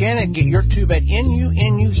certified organic. Get your tube at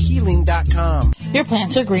nunuhealing.com. Your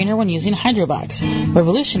plants are greener when using Hydrobox,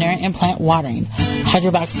 revolutionary in plant watering.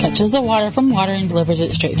 Hydrobox catches the water from water and delivers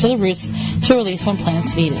it straight to the roots to release when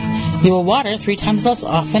plants need it. You will water 3 times less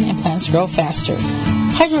often and plants grow faster.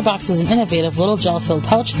 Hydrobox is an innovative little gel-filled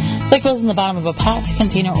pouch that goes in the bottom of a pot,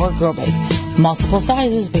 container, or grow bag. Multiple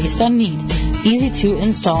sizes based on need. Easy to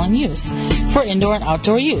install and use. For indoor and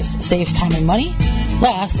outdoor use. Saves time and money.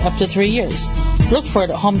 Lasts up to 3 years. Look for it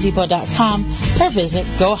at HomeDepot.com or visit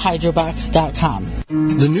GoHydrobox.com.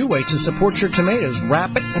 The new way to support your tomatoes.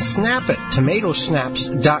 Wrap it and snap it.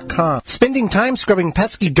 TomatoSnaps.com. Spending time scrubbing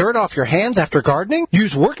pesky dirt off your hands after gardening?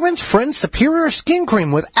 Use Workman's Friend Superior Skin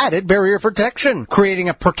Cream with added barrier protection, creating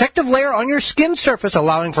a protective layer on your skin surface,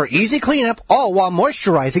 allowing for easy cleanup, all while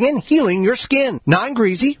moisturizing and healing your skin.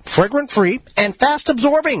 Non-greasy, fragrant-free, and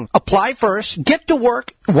fast-absorbing. Apply first, get to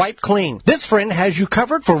work, wipe clean. This friend has you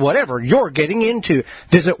covered for whatever you're getting into.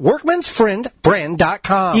 Visit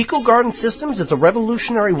workmansfriendbrand.com. Eco Garden Systems is a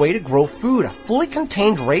revolutionary way to grow food. A fully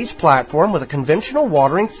contained raised platform with a conventional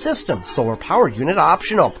watering system. Solar power unit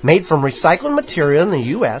optional. Made from recycled material in the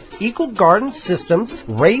U.S., Eco Garden Systems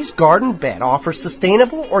raised garden bed offers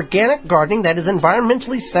sustainable organic gardening that is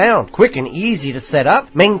environmentally sound, quick and easy to set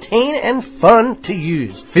up, maintain, and fun to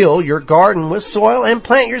use. Fill your garden with soil and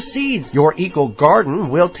plant your seeds. Your Eco Garden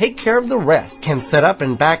will take care of the rest. Can set up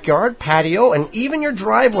in backyard, patio, and even your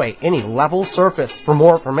driveway, any level surface. For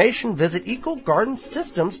more information, visit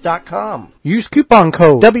EcoGardenSystems.com. Use coupon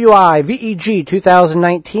code WIVEG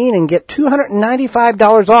 2019 and get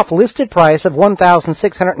 $295 off listed price of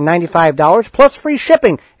 $1,695 plus free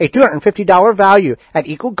shipping, a $250 value at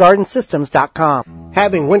EcoGardenSystems.com.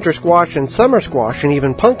 Having winter squash and summer squash and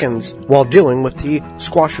even pumpkins while dealing with the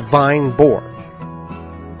squash vine borer.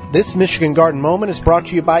 This Michigan Garden Moment is brought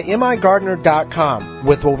to you by MIGardener.com.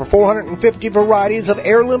 With over 450 varieties of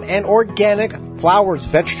heirloom and organic flowers,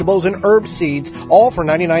 vegetables, and herb seeds, all for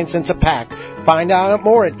 99 cents a pack. Find out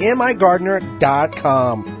more at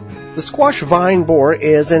MIGardener.com. The squash vine borer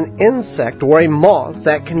is an insect or a moth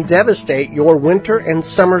that can devastate your winter and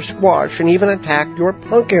summer squash and even attack your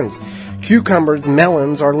pumpkins. Cucumbers,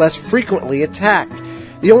 melons are less frequently attacked.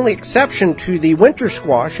 The only exception to the winter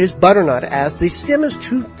squash is butternut, as the stem is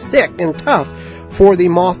too thick and tough for the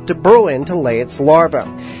moth to burrow in to lay its larva.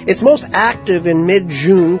 It's most active in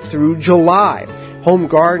mid-June through July. Home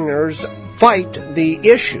gardeners fight the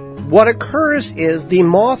issue. What occurs is the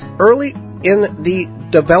moth early in the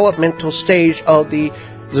developmental stage of the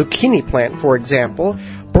zucchini plant, for example,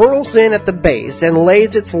 burrows in at the base and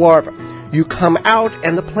lays its larva. You come out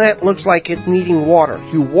and the plant looks like it's needing water.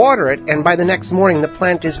 You water it, and by the next morning the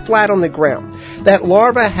plant is flat on the ground. That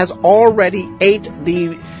larva has already ate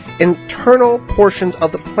the internal portions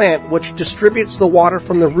of the plant, which distributes the water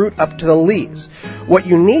from the root up to the leaves. What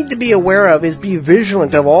you need to be aware of is be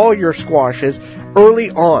vigilant of all your squashes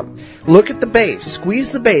early on. Look at the base.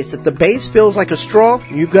 Squeeze the base. If the base feels like a straw,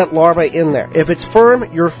 you've got larvae in there. If it's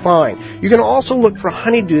firm, you're fine. You can also look for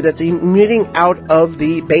honeydew that's emitting out of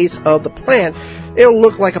the base of the plant. It'll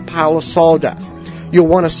look like a pile of sawdust. You'll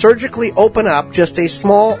want to surgically open up just a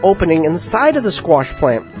small opening in the side of the squash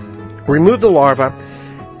plant. Remove the larva,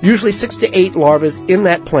 usually 6 to 8 larvae in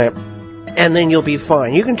that plant, and then you'll be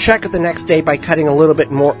fine. You can check it the next day by cutting a little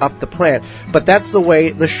bit more up the plant, but that's the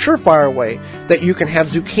surefire way that you can have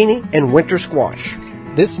zucchini and winter squash.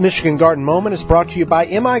 This Michigan Garden Moment is brought to you by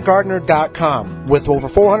MIGardener.com. With over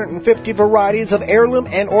 450 varieties of heirloom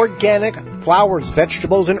and organic flowers,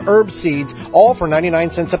 vegetables, and herb seeds, all for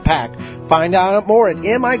 99 cents a pack. Find out more at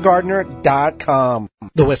MIGardener.com.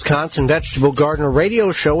 The Wisconsin Vegetable Gardener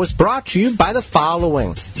Radio Show is brought to you by the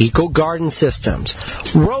following: Eco Garden Systems,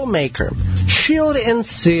 Row Maker, Shield and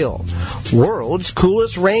Seal, World's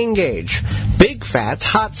Coolest Rain Gauge, Big Fats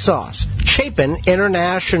Hot Sauce, Chapin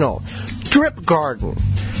International, Drip Garden,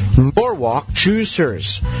 Norwalk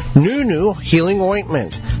Juicers, Nunu Healing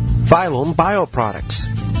Ointment, Phylum Bioproducts,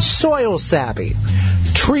 Soil Savvy,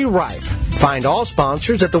 Tree Ripe. Find all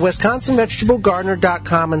sponsors at the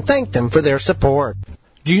WisconsinVegetableGardener.com and thank them for their support.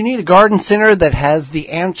 Do you need a garden center that has the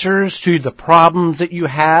answers to the problems that you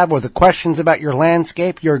have or the questions about your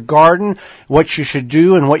landscape, your garden, what you should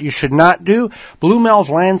do and what you should not do? Blue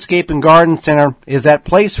Mel's Landscape and Garden Center is that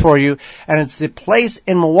place for you, and it's the place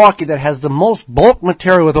in Milwaukee that has the most bulk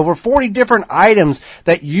material with over 40 different items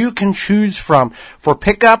that you can choose from for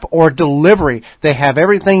pickup or delivery. They have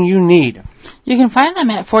everything you need. You can find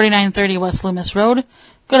them at 4930 West Loomis Road.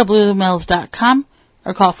 Go to bluemills.com.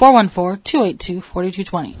 or call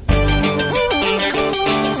 414-282-4220.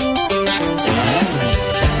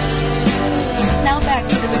 Now back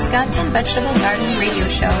to the Wisconsin Wisconsin Vegetable Garden Radio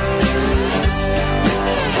Show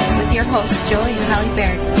with your host, Joey and Holly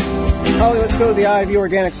Baird. Holly, let's go to the IVU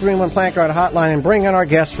Organics 3-in-1 Plant Garden Hotline and bring in our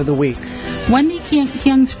guest for the week. Wendy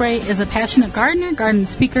Kiang Spray is a passionate gardener, garden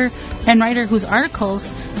speaker, and writer whose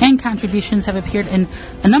articles and contributions have appeared in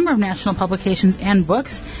a number of national publications and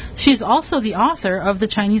books. She's also the author of The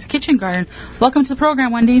Chinese Kitchen Garden. Welcome to the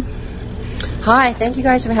program, Wendy. Hi, thank you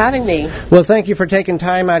guys for having me. Well, thank you for taking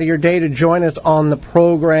time out of your day to join us on the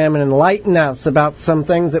program and enlighten us about some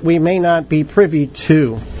things that we may not be privy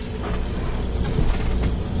to.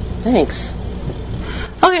 Thanks.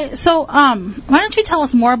 Okay, so why don't you tell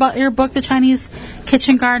us more about your book, The Chinese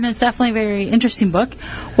Kitchen Garden? It's definitely a very interesting book.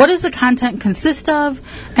 What does the content consist of?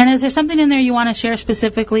 And is there something in there you want to share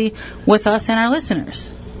specifically with us and our listeners?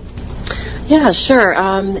 Yeah, sure.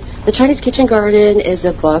 The Chinese Kitchen Garden is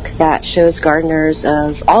a book that shows gardeners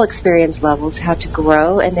of all experience levels how to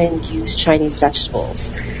grow and then use Chinese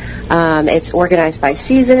vegetables. It's organized by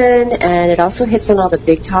season, and it also hits on all the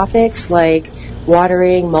big topics like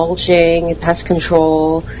watering, mulching, pest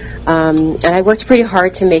control, and I worked pretty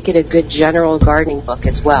hard to make it a good general gardening book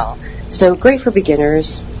as well. So great for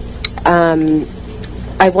beginners.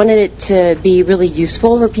 I wanted it to be really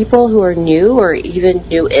useful for people who are new or even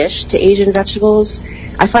new-ish to Asian vegetables.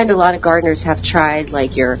 I find a lot of gardeners have tried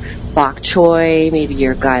like your bok choy, maybe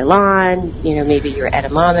your gailan, maybe your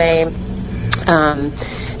edamame.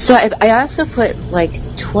 So I also put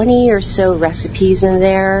like 20 or so recipes in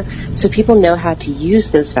there so people know how to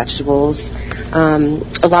use those vegetables.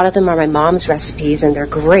 A lot of them are my mom's recipes, and they're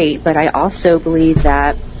great, but I also believe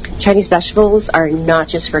that Chinese vegetables are not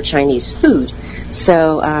just for Chinese food.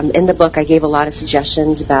 So in the book, I gave a lot of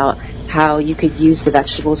suggestions about how you could use the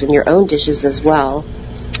vegetables in your own dishes as well.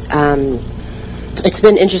 It's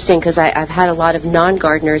been interesting because I've had a lot of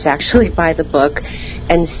non-gardeners actually buy the book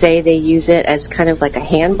and say they use it as kind of like a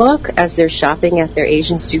handbook as they're shopping at their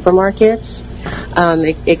Asian supermarkets.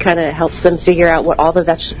 It kind of helps them figure out what all the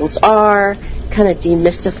vegetables are, kind of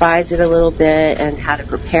demystifies it a little bit and how to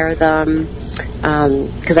prepare them.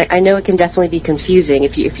 Because I know it can definitely be confusing.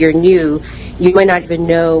 If you're new, you might not even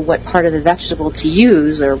know what part of the vegetable to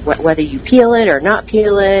use or whether you peel it or not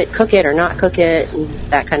peel it, cook it or not cook it, and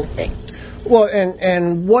that kind of thing. Well,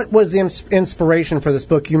 and what was the inspiration for this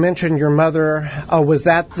book? You mentioned your mother. Was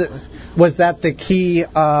that the key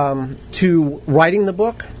to writing the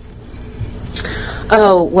book?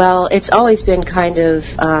 Oh, well, it's always been kind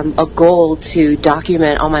of a goal to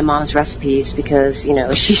document all my mom's recipes because,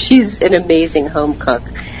 she's an amazing home cook.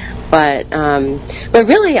 But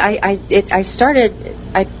really, I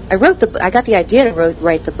got the idea to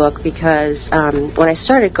write the book because when I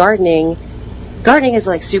started gardening is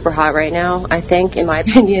like super hot right now, I think, in my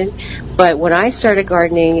opinion. But when I started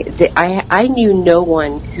gardening, I knew no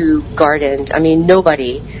one who gardened. I mean,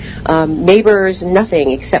 nobody. Neighbors,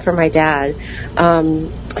 nothing except for my dad.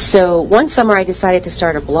 So one summer I decided to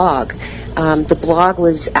start a blog. The blog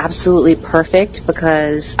was absolutely perfect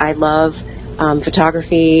because I love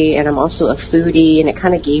photography and I'm also a foodie, and it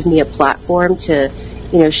kind of gave me a platform to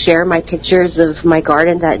share my pictures of my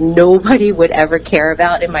garden that nobody would ever care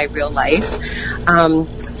about in my real life.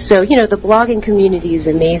 So the blogging community is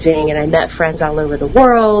amazing, and I met friends all over the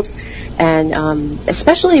world, and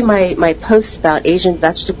especially my posts about Asian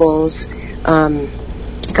vegetables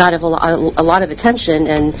got a lot of attention,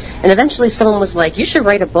 and eventually someone was like, you should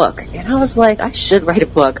write a book. And I was like, I should write a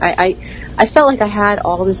book. I felt like I had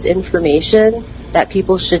all this information that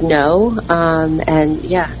people should know, and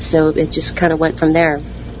yeah, so it just kind of went from there.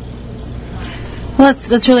 Well,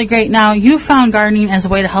 that's really great. Now, you found gardening as a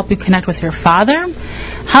way to help you connect with your father.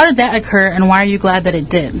 How did that occur, and why are you glad that it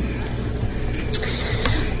did?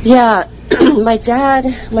 Yeah, my dad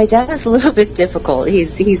is a little bit difficult.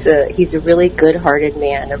 He's a really good-hearted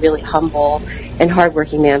man, a really humble and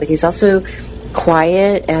hardworking man, but he's also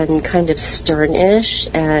quiet and kind of stern-ish,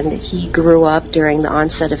 and he grew up during the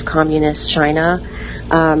onset of communist China.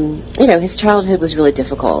 His childhood was really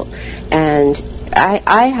difficult, and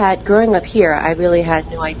growing up here, I really had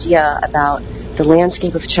no idea about the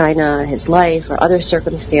landscape of China, his life, or other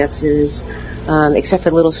circumstances, except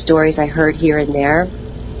for little stories I heard here and there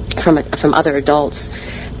from other adults.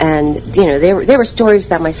 And, there were stories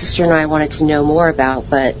that my sister and I wanted to know more about,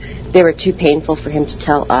 but they were too painful for him to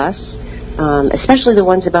tell us, especially the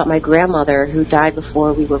ones about my grandmother who died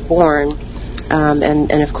before we were born.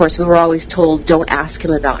 And of course, we were always told, don't ask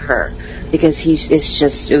him about her, because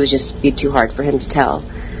it would just be too hard for him to tell.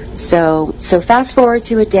 So fast forward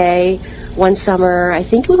to a day, one summer, I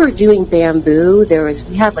think we were doing bamboo.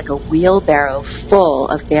 We had like a wheelbarrow full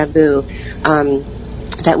of bamboo.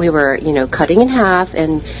 that we were, cutting in half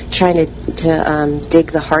and trying to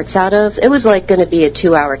dig the hearts out of. It was like going to be a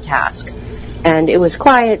 2-hour task. And it was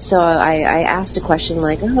quiet, so I asked a question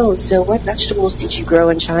like, oh, so what vegetables did you grow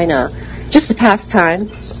in China? Just to pass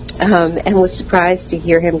time. And was surprised to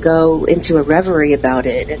hear him go into a reverie about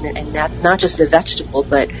it, and not just the vegetable,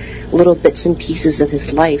 but little bits and pieces of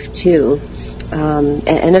his life, too.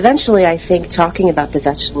 And eventually, I think talking about the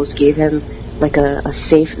vegetables gave him like a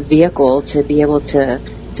safe vehicle to be able to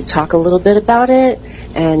talk a little bit about it.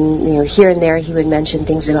 And, here and there he would mention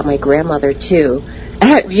things about my grandmother, too.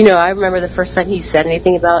 I remember the first time he said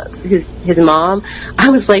anything about his mom, I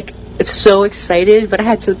was like so excited, but I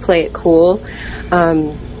had to play it cool.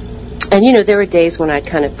 And, there were days when I'd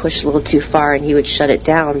kind of push a little too far and he would shut it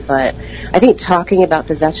down. But I think talking about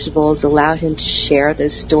the vegetables allowed him to share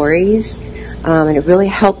those stories. And it really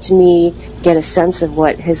helped me get a sense of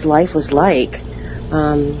what his life was like.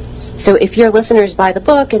 So if your listeners buy the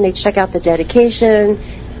book and they check out the dedication,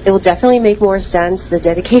 it will definitely make more sense. The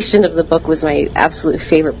dedication of the book was my absolute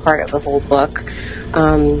favorite part of the whole book.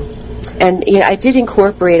 And I did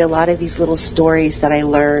incorporate a lot of these little stories that I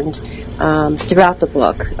learned throughout the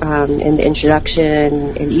book, in the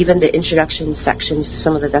introduction, and even the introduction sections to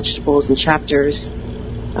some of the vegetables and chapters.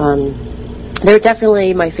 They're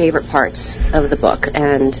definitely my favorite parts of the book,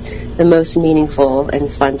 and the most meaningful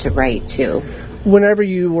and fun to write, too. Whenever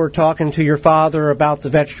you were talking to your father about the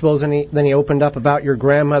vegetables, and then he opened up about your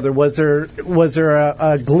grandmother, was there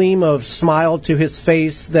a gleam of smile to his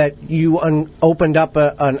face that you opened up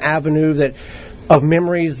an avenue of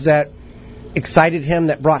memories that excited him,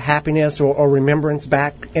 that brought happiness or remembrance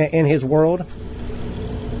back in his world?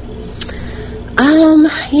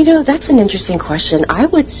 That's an interesting question. I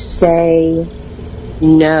would say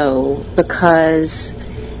no, because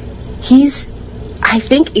I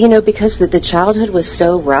think, because the childhood was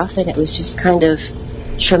so rough and it was just kind of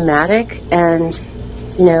traumatic, and,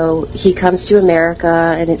 he comes to America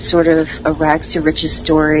and it's sort of a rags to riches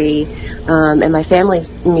story, and my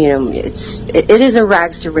family's, it is a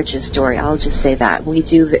rags to riches story, I'll just say that.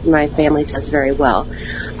 My family does very well.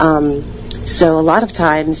 So a lot of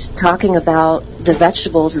times talking about the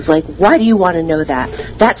vegetables is like, why do you want to know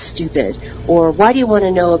that? That's stupid. Or why do you want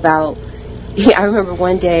to know about... I remember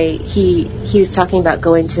one day he was talking about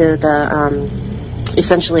going to the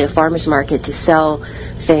essentially a farmer's market to sell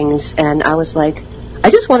things, and I was like, I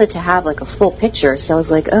just wanted to have like a full picture. So I was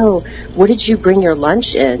like, oh, what did you bring your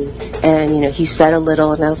lunch in? And, he said a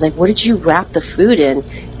little, and I was like, what did you wrap the food in?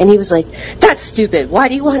 And he was like, that's stupid. Why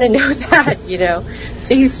do you want to know that?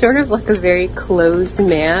 So he's sort of like a very closed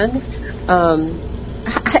man.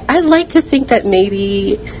 I'd like to think that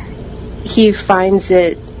maybe he finds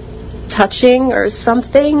it touching or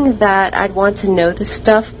something, that I'd want to know this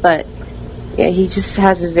stuff, but yeah, he just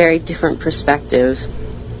has a very different perspective.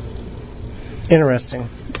 Interesting.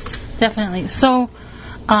 Definitely. So,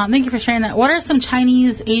 thank you for sharing that. What are some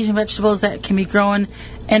Chinese, Asian vegetables that can be grown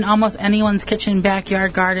in almost anyone's kitchen,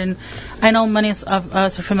 backyard, garden? I know many of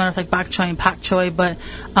us are familiar with like bok choy and pak choy, but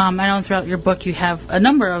I know throughout your book you have a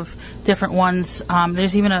number of different ones.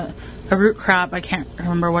 There's even a root crop. I can't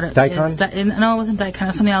remember what it daikon? is. No, it wasn't daikon.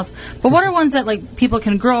 It was something else. But what are ones that like people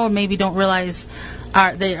can grow and maybe don't realize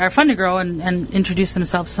they are fun to grow and introduce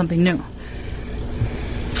themselves to something new?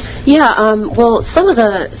 Yeah, well, some of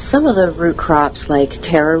the root crops, like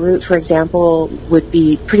taro root, for example, would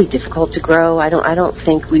be pretty difficult to grow. I don't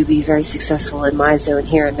think we'd be very successful in my zone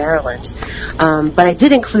here in Maryland. But I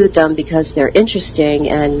did include them because they're interesting,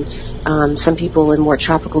 and some people in more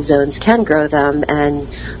tropical zones can grow them, and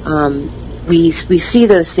we see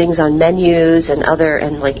those things on menus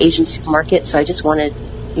and like Asian supermarkets. So I just wanted,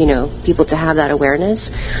 people to have that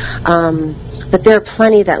awareness. But there are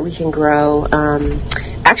plenty that we can grow.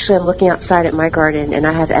 Actually, I'm looking outside at my garden, and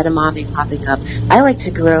I have edamame popping up. I like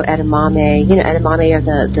to grow edamame. Edamame are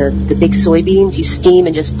the big soybeans you steam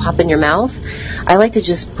and just pop in your mouth. I like to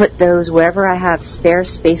just put those wherever I have spare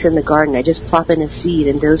space in the garden. I just plop in a seed,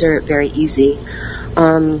 and those are very easy.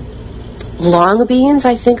 Long beans,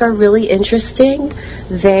 I think, are really interesting.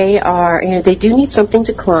 They are, they do need something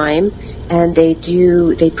to climb, and they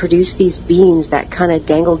produce these beans that kind of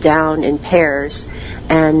dangle down in pairs,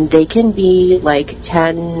 and they can be like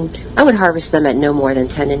 10, I would harvest them at no more than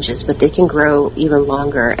 10 inches, but they can grow even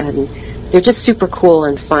longer, and they're just super cool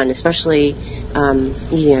and fun, especially,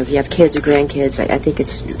 if you have kids or grandkids. I think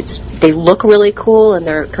they look really cool, and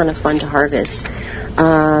they're kind of fun to harvest.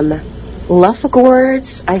 Luff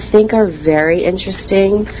gourds, I think, are very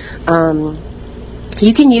interesting.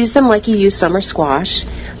 You can use them like you use summer squash.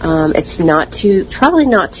 It's probably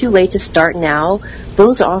not too late to start now.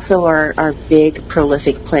 Those also are big,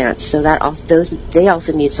 prolific plants, so they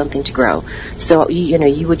also need something to grow. So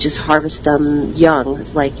you would just harvest them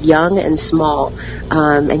young and small,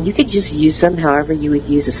 and you could just use them however you would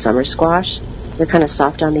use a summer squash. They're kind of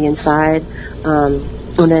soft on the inside.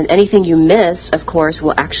 And then anything you miss, of course,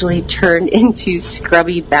 will actually turn into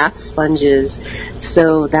scrubby bath sponges.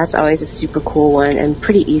 So that's always a super cool one and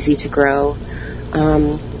pretty easy to grow.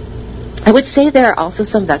 I would say there are also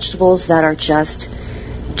some vegetables that are just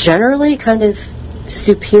generally kind of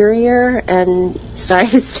superior, and sorry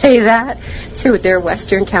to say that, to their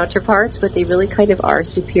Western counterparts, but they really kind of are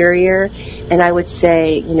superior. And I would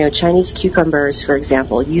say, Chinese cucumbers, for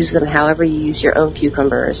example, use them however you use your own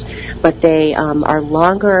cucumbers. But they are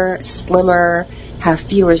longer, slimmer, have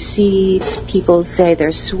fewer seeds. People say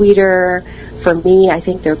they're sweeter. For me, I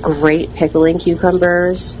think they're great pickling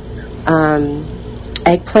cucumbers. Asian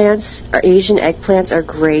eggplants are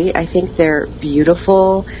great. I think they're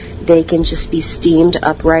beautiful. They can just be steamed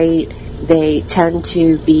upright. They tend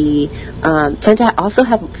to also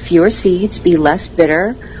have fewer seeds, be less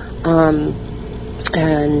bitter, and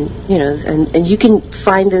you can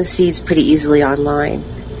find those seeds pretty easily online.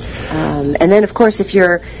 And then, of course, if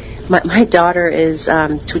my daughter is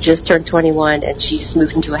just turned 21, and she just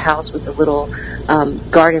moved into a house with a little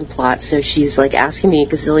garden plot, so she's like asking me a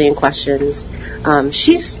gazillion questions.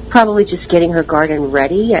 She's probably just getting her garden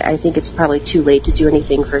ready. I think it's probably too late to do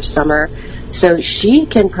anything for summer. So she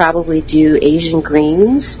can probably do Asian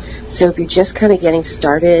greens. So if you're just kind of getting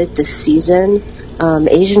started this season,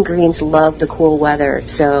 Asian greens love the cool weather.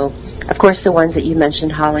 So, of course, the ones that you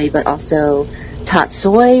mentioned, Holly, but also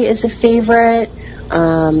tatsoi is a favorite.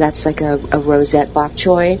 That's like a rosette bok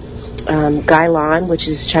choy. Gailan, which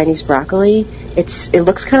is Chinese broccoli. It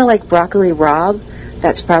looks kind of like broccoli rabe.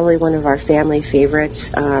 That's probably one of our family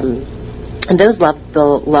favorites. And those love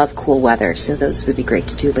cool weather, so those would be great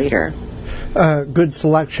to do later. Good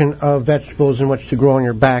selection of vegetables in which to grow in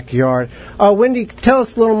your backyard. Wendy, tell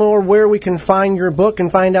us a little more where we can find your book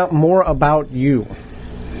and find out more about you.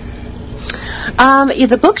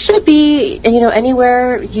 The book should be,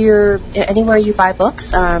 anywhere you buy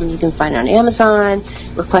books. You can find it on Amazon,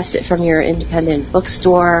 request it from your independent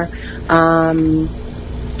bookstore. I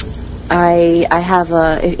have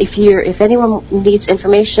if anyone needs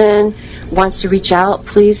information, wants to reach out,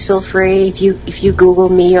 please feel free. If you Google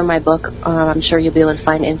me or my book, I'm sure you'll be able to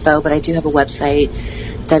find info, but I do have a website,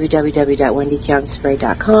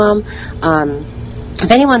 www.wendykiangspray.com. If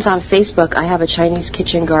anyone's on Facebook, I have a Chinese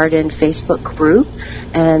Kitchen Garden Facebook group,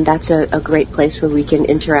 and that's a great place where we can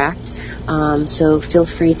interact. So feel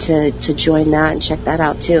free to join that and check that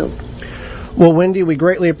out too. Well, Wendy, we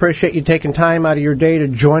greatly appreciate you taking time out of your day to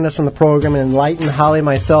join us on the program and enlighten Holly,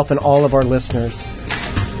 myself, and all of our listeners.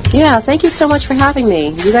 Yeah, thank you so much for having me.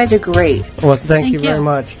 You guys are great. Well, thank you very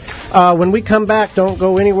much. When we come back, don't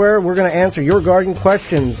go anywhere. We're going to answer your garden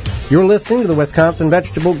questions. You're listening to the Wisconsin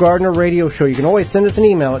Vegetable Gardener Radio Show. You can always send us an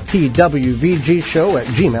email at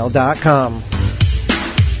twvgshow@gmail.com.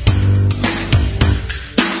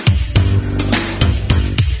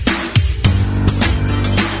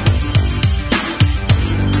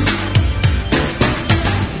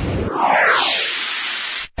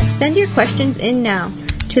 Send your questions in now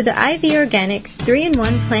to the IV Organics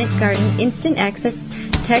 3-in-1 Plant Garden Instant Access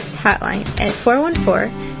Text Hotline at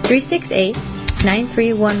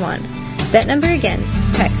 414-368-9311. That number again,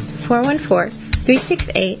 text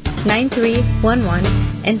 414-368-9311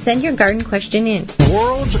 and send your garden question in.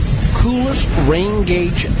 World's coolest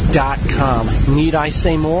raingauge.com. Need I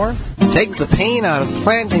say more? Take the pain out of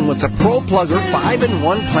planting with the Pro Plugger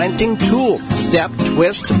 5-in-1 planting tool. Step,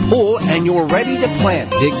 twist, pull, and you're ready to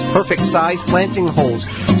plant. Digs perfect size planting holes.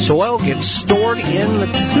 Soil gets stored in the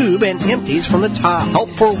tube and empties from the top.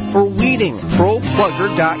 Helpful for weeding.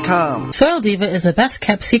 ProPlugger.com. Soil Diva is the best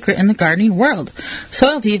kept secret in the gardening world.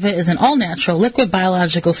 Soil Diva is an all-natural liquid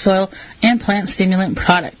biological soil and plant stimulant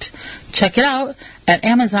product. Check it out at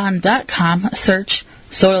Amazon.com. Search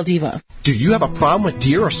Soil Diva. Do you have a problem with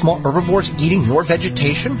deer or small herbivores eating your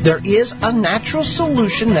vegetation? There is a natural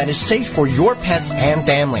solution that is safe for your pets and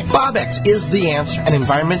family. Bobex is the answer. An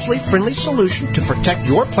environmentally friendly solution to protect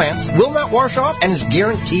your plants, will not wash off, and is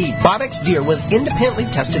guaranteed. Bobex Deer was independently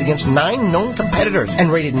tested against 9 known competitors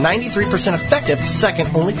and rated 93% effective,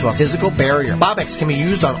 second only to a physical barrier. Bobex can be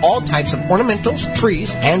used on all types of ornamentals,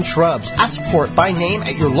 trees, and shrubs. Ask for it by name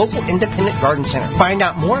at your local independent garden center. Find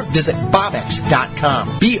out more, visit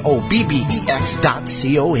Bobex.com. BOBBEX.com.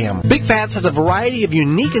 WWDBEX.com. Big Fats has a variety of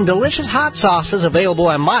unique and delicious hot sauces available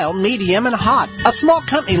in mild, medium, and hot. A small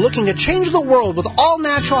company looking to change the world with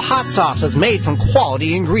all-natural hot sauces made from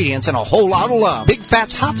quality ingredients and a whole lot of love.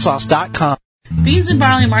 BigFatsHotSauce.com. Beans and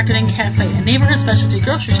Barley Market and Cafe, a neighborhood specialty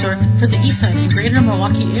grocery store for the east side and greater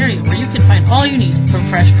Milwaukee area, where you can find all you need, from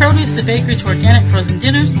fresh produce to bakery to organic frozen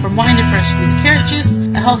dinners, from wine to fresh squeezed carrot juice,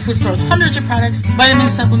 a health food store with hundreds of products,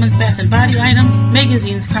 vitamins, supplements, bath and body items,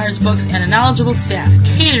 magazines, cards, books, and a knowledgeable staff.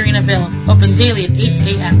 Catering available, open daily at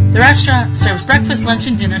 8 a.m. The restaurant serves breakfast, lunch,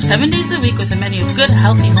 and dinner 7 days a week with a menu of good,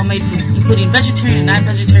 healthy, homemade food, including vegetarian and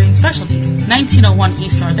non-vegetarian specialties. 1901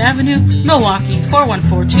 East North Avenue, Milwaukee,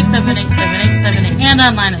 414-278-7878, and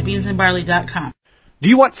online at beansandbarley.com. Do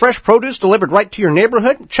you want fresh produce delivered right to your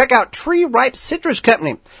neighborhood? Check out Tree Ripe Citrus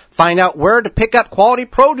Company. Find out where to pick up quality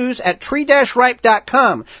produce at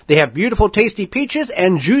tree-ripe.com. They have beautiful, tasty peaches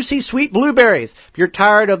and juicy, sweet blueberries. If you're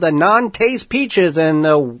tired of the non-taste peaches and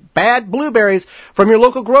the bad blueberries from your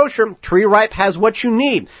local grocer, Tree Ripe has what you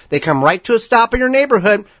need. They come right to a stop in your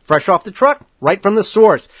neighborhood, fresh off the truck, right from the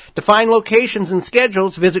source. To find locations and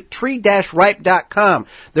schedules, visit tree-ripe.com.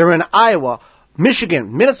 They're in Iowa,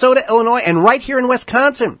 Michigan, Minnesota, Illinois, and right here in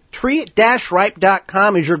Wisconsin.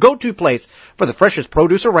 Tree-ripe.com is your go-to place for the freshest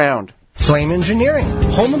produce around. Flame Engineering,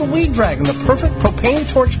 home of the Weed Dragon, the perfect propane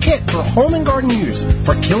torch kit for home and garden use.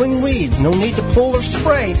 For killing weeds, no need to pull or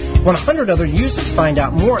spray. 100 other uses. Find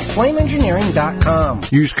out more at flameengineering.com.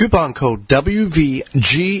 Use coupon code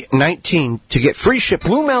WVG19 to get free shipping.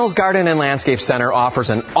 Blue Mel's Garden and Landscape Center offers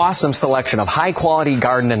an awesome selection of high-quality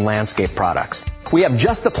garden and landscape products. We have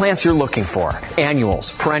just the plants you're looking for: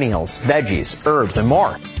 annuals, perennials, veggies, herbs, and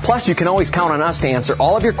more. Plus, you can always count on us to answer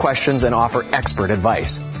all of your questions and offer expert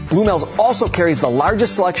advice. Blue Mel's also carries the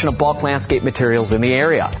largest selection of bulk landscape materials in the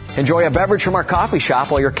area. Enjoy a beverage from our coffee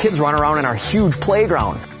shop while your kids run around in our huge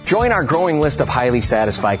playground. Join our growing list of highly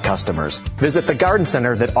satisfied customers. Visit the garden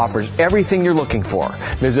center that offers everything you're looking for.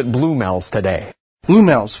 Visit Blue Mel's today. Blue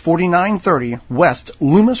Mel's, 4930 West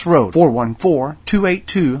Loomis Road,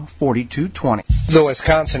 414-282-4220. The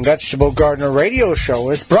Wisconsin Vegetable Gardener Radio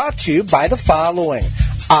Show is brought to you by the following: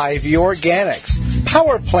 Ivy Organics,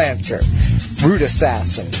 Power Planter, Root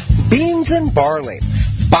Assassin, Beans and Barley,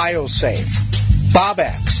 BioSafe,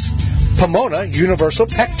 Bobex, Pomona Universal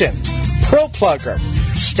Pectin, Pro Plugger,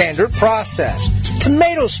 Standard Process,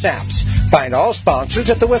 Tomato Snaps. Find all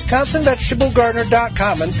sponsors at the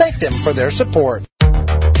WisconsinVegetableGardener.com and thank them for their support.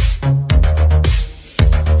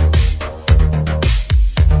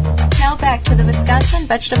 Now back to the Wisconsin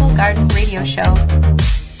Vegetable Garden Radio Show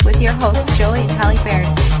with your hosts, Joey and Holly Baird.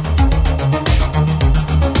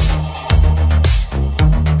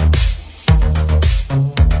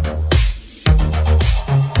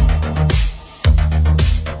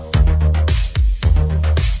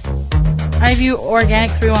 iView Organic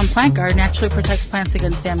 3-1 Plant Guard naturally protects plants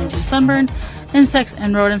against damage and sunburn, insects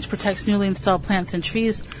and rodents, protects newly installed plants and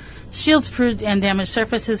trees, shields pruned and damaged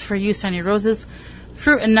surfaces for use on your roses,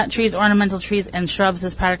 fruit and nut trees, ornamental trees, and shrubs.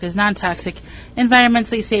 This product is non-toxic,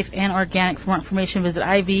 environmentally safe, and organic. For more information, visit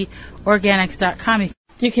ivorganics.com.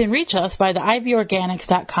 You can reach us by the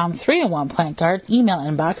ivorganics.com 3-in-1 Plant Guard email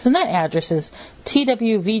inbox, and that address is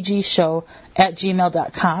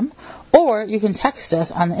twvgshow@gmail.com. Or you can text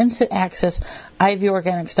us on the Instant Access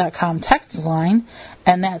ivorganics.com text line,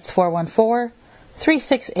 and that's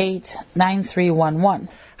 414-368-9311.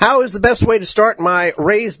 How is the best way to start my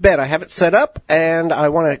raised bed? I have it set up, and I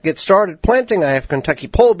want to get started planting. I have Kentucky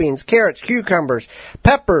pole beans, carrots, cucumbers,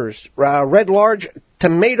 peppers, red large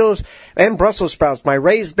tomatoes, and Brussels sprouts. My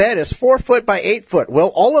raised bed is 4 foot by 8 foot.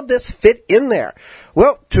 Will all of this fit in there?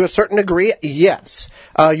 Well, to a certain degree, yes.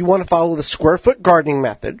 You want to follow the square foot gardening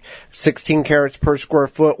method. 16 carrots per square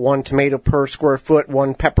foot, 1 tomato per square foot,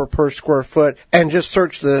 1 pepper per square foot, and just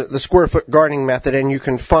search the square foot gardening method, and you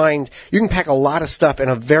can pack a lot of stuff in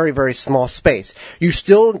a very, very small space. You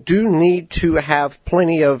still do need to have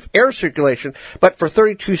plenty of air circulation, but for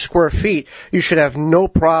 32 square feet, you should have no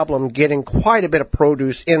problem getting quite a bit of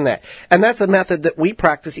produce in that. And that's a method that we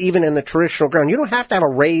practice even in the traditional ground. You don't have to have a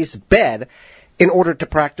raised bed in order to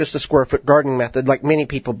practice the square foot gardening method like many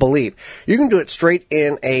people believe. You can do it straight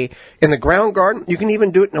in the ground garden. You can even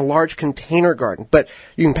do it in a large container garden, but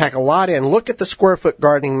you can pack a lot in. Look at the square foot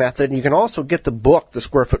gardening method. You can also get the book, The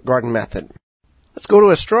Square Foot Garden Method. Let's go to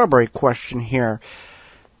a strawberry question here.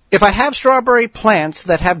 If I have strawberry plants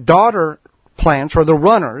that have daughter plants, or the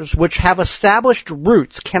runners, which have established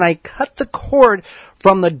roots, can I cut the cord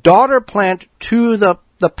from the daughter plant to the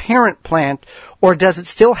the parent plant, or does it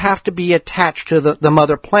still have to be attached to the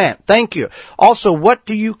mother plant? Thank you. Also, what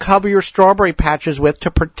do you cover your strawberry patches with to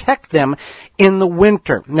protect them in the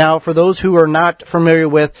winter? Now, for those who are not familiar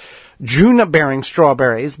with June-bearing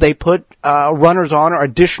strawberries, they put runners on or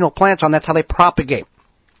additional plants on. That's how they propagate.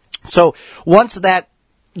 So once that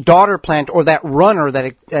daughter plant or that runner,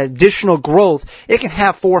 that additional growth, it can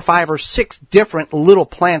have 4, 5, or 6 different little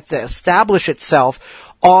plants that establish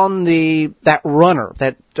itself on that runner,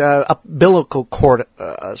 that umbilical cord,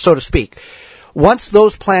 so to speak. Once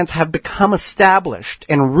those plants have become established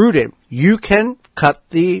and rooted, you can cut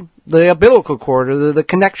the umbilical cord or the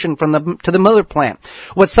connection from to the mother plant.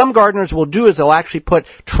 What some gardeners will do is they'll actually put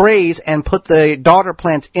trays and put the daughter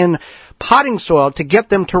plants in potting soil to get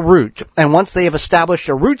them to root. And once they have established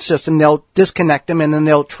a root system, they'll disconnect them and then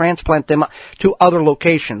they'll transplant them to other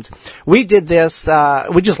locations. We did this,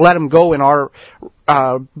 we just let them go in our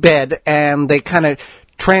bed, and they kind of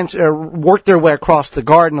worked their way across the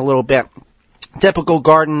garden a little bit. Typical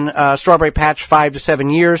garden strawberry patch, 5 to 7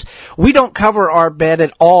 years. We don't cover our bed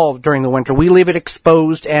at all during the winter. We leave it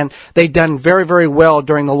exposed, and they've done very, very well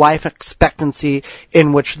during the life expectancy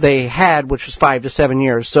in which they had, which was 5 to 7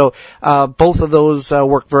 years. So both of those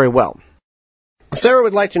work very well. Sarah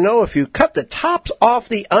would like to know, if you cut the tops off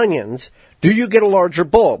the onions, do you get a larger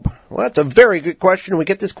bulb? Well, that's a very good question. We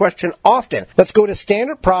get this question often. Let's go to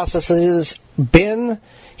Standard Processes. Ben,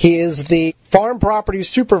 he is the farm property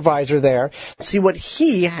supervisor there. See what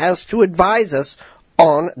he has to advise us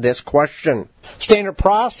on this question. Standard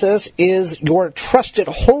Process is your trusted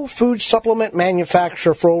whole food supplement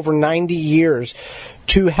manufacturer for over 90 years.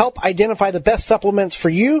 To help identify the best supplements for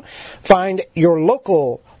you, find your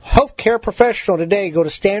local healthcare professional today. Go to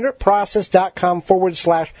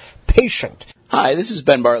standardprocess.com/patient. Hi, this is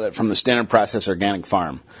Ben Bartlett from the Standard Process Organic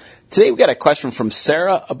Farm. Today we got a question from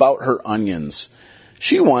Sarah about her onions.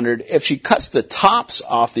 She wondered, if she cuts the tops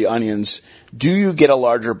off the onions, do you get a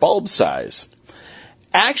larger bulb size?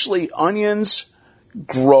 Actually, onions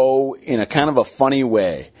grow in a kind of a funny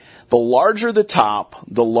way. The larger the top,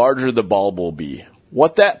 the larger the bulb will be.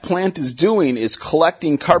 What that plant is doing is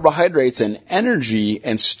collecting carbohydrates and energy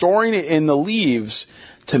and storing it in the leaves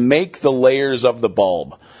to make the layers of the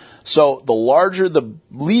bulb. So the larger the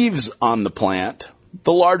leaves on the plant,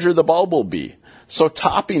 the larger the bulb will be. So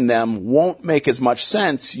topping them won't make as much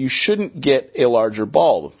sense. You shouldn't get a larger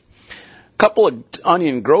bulb. A couple of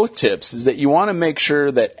onion growth tips is that you want to make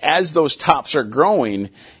sure that as those tops are growing,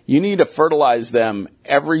 you need to fertilize them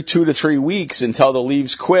every 2 to 3 weeks until the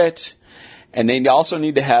leaves quit. And then you also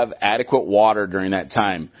need to have adequate water during that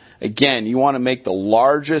time. Again, you want to make the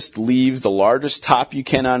largest leaves, the largest top you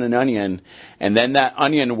can on an onion, and then that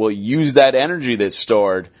onion will use that energy that's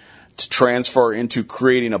stored to transfer into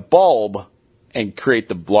creating a bulb and create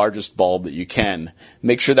the largest bulb that you can.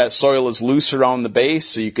 Make sure that soil is loose around the base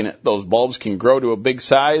so those bulbs can grow to a big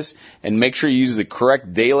size, and make sure you use the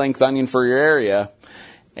correct day-length onion for your area,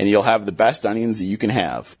 and you'll have the best onions that you can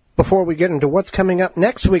have. Before we get into what's coming up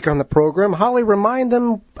next week on the program, Holly, remind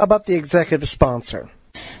them about the executive sponsor.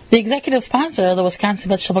 The executive sponsor of the Wisconsin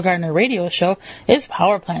Vegetable Gardener radio show is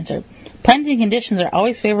Power Planter. Planting conditions are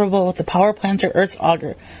always favorable with the Power Planter Earth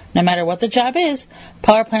Auger. No matter what the job is,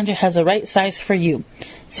 Power Planter has the right size for you.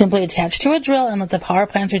 Simply attach to a drill and let the Power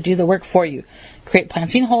Planter do the work for you. Create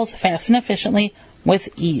planting holes fast and efficiently with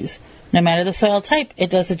ease. No matter the soil type, it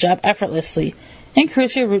does the job effortlessly.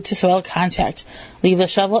 Increase your root to soil contact. Leave the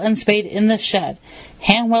shovel and spade in the shed.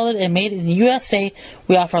 Hand welded and made in the USA,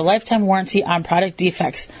 we offer a lifetime warranty on product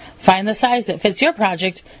defects. Find the size that fits your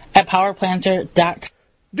project at powerplanter.com.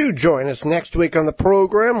 Do join us next week on the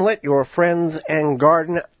program. Let your friends and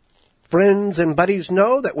garden friends and buddies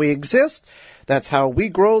know that we exist. That's how we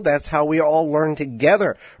grow. That's how we all learn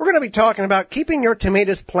together. We're going to be talking about keeping your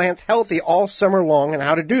tomatoes plants healthy all summer long and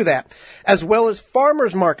how to do that, as well as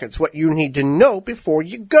farmers markets, what you need to know before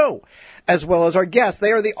you go, as well as our guests.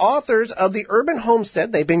 They are the authors of The Urban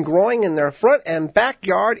Homestead. They've been growing in their front and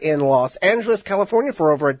backyard in Los Angeles, California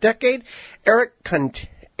for over a decade. Eric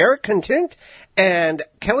Content and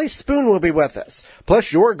Kelly Spoon will be with us,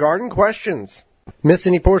 plus your garden questions. Miss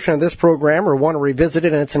any portion of this program or want to revisit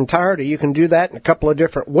it in its entirety, you can do that in a couple of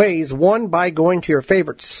different ways. One, by going to your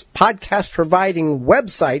favorite podcast providing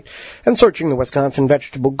website and searching the Wisconsin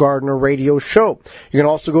Vegetable Gardener radio show. You can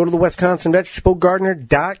also go to the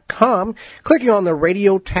WisconsinVegetableGardener.com, clicking on the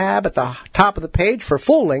radio tab at the top of the page for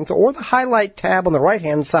full length, or the highlight tab on the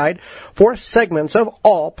right-hand side for segments of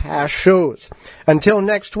all past shows. Until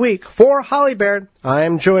next week, for Holly Baird,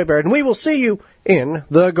 I'm Joey Baird, and we will see you in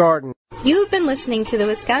the garden. You have been listening to the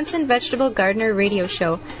Wisconsin Vegetable Gardener Radio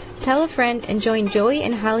Show. Tell a friend and join Joey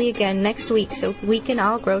and Holly again next week so we can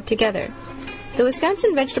all grow together. The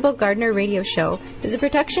Wisconsin Vegetable Gardener Radio Show is a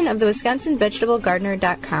production of the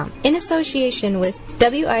WisconsinVegetableGardener.com in association with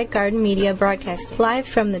WI Garden Media Broadcasting, live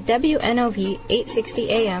from the WNOV 860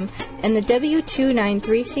 AM and the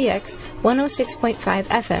W293CX 106.5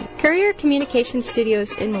 FM, Courier Communication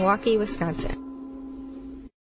Studios in Milwaukee, Wisconsin.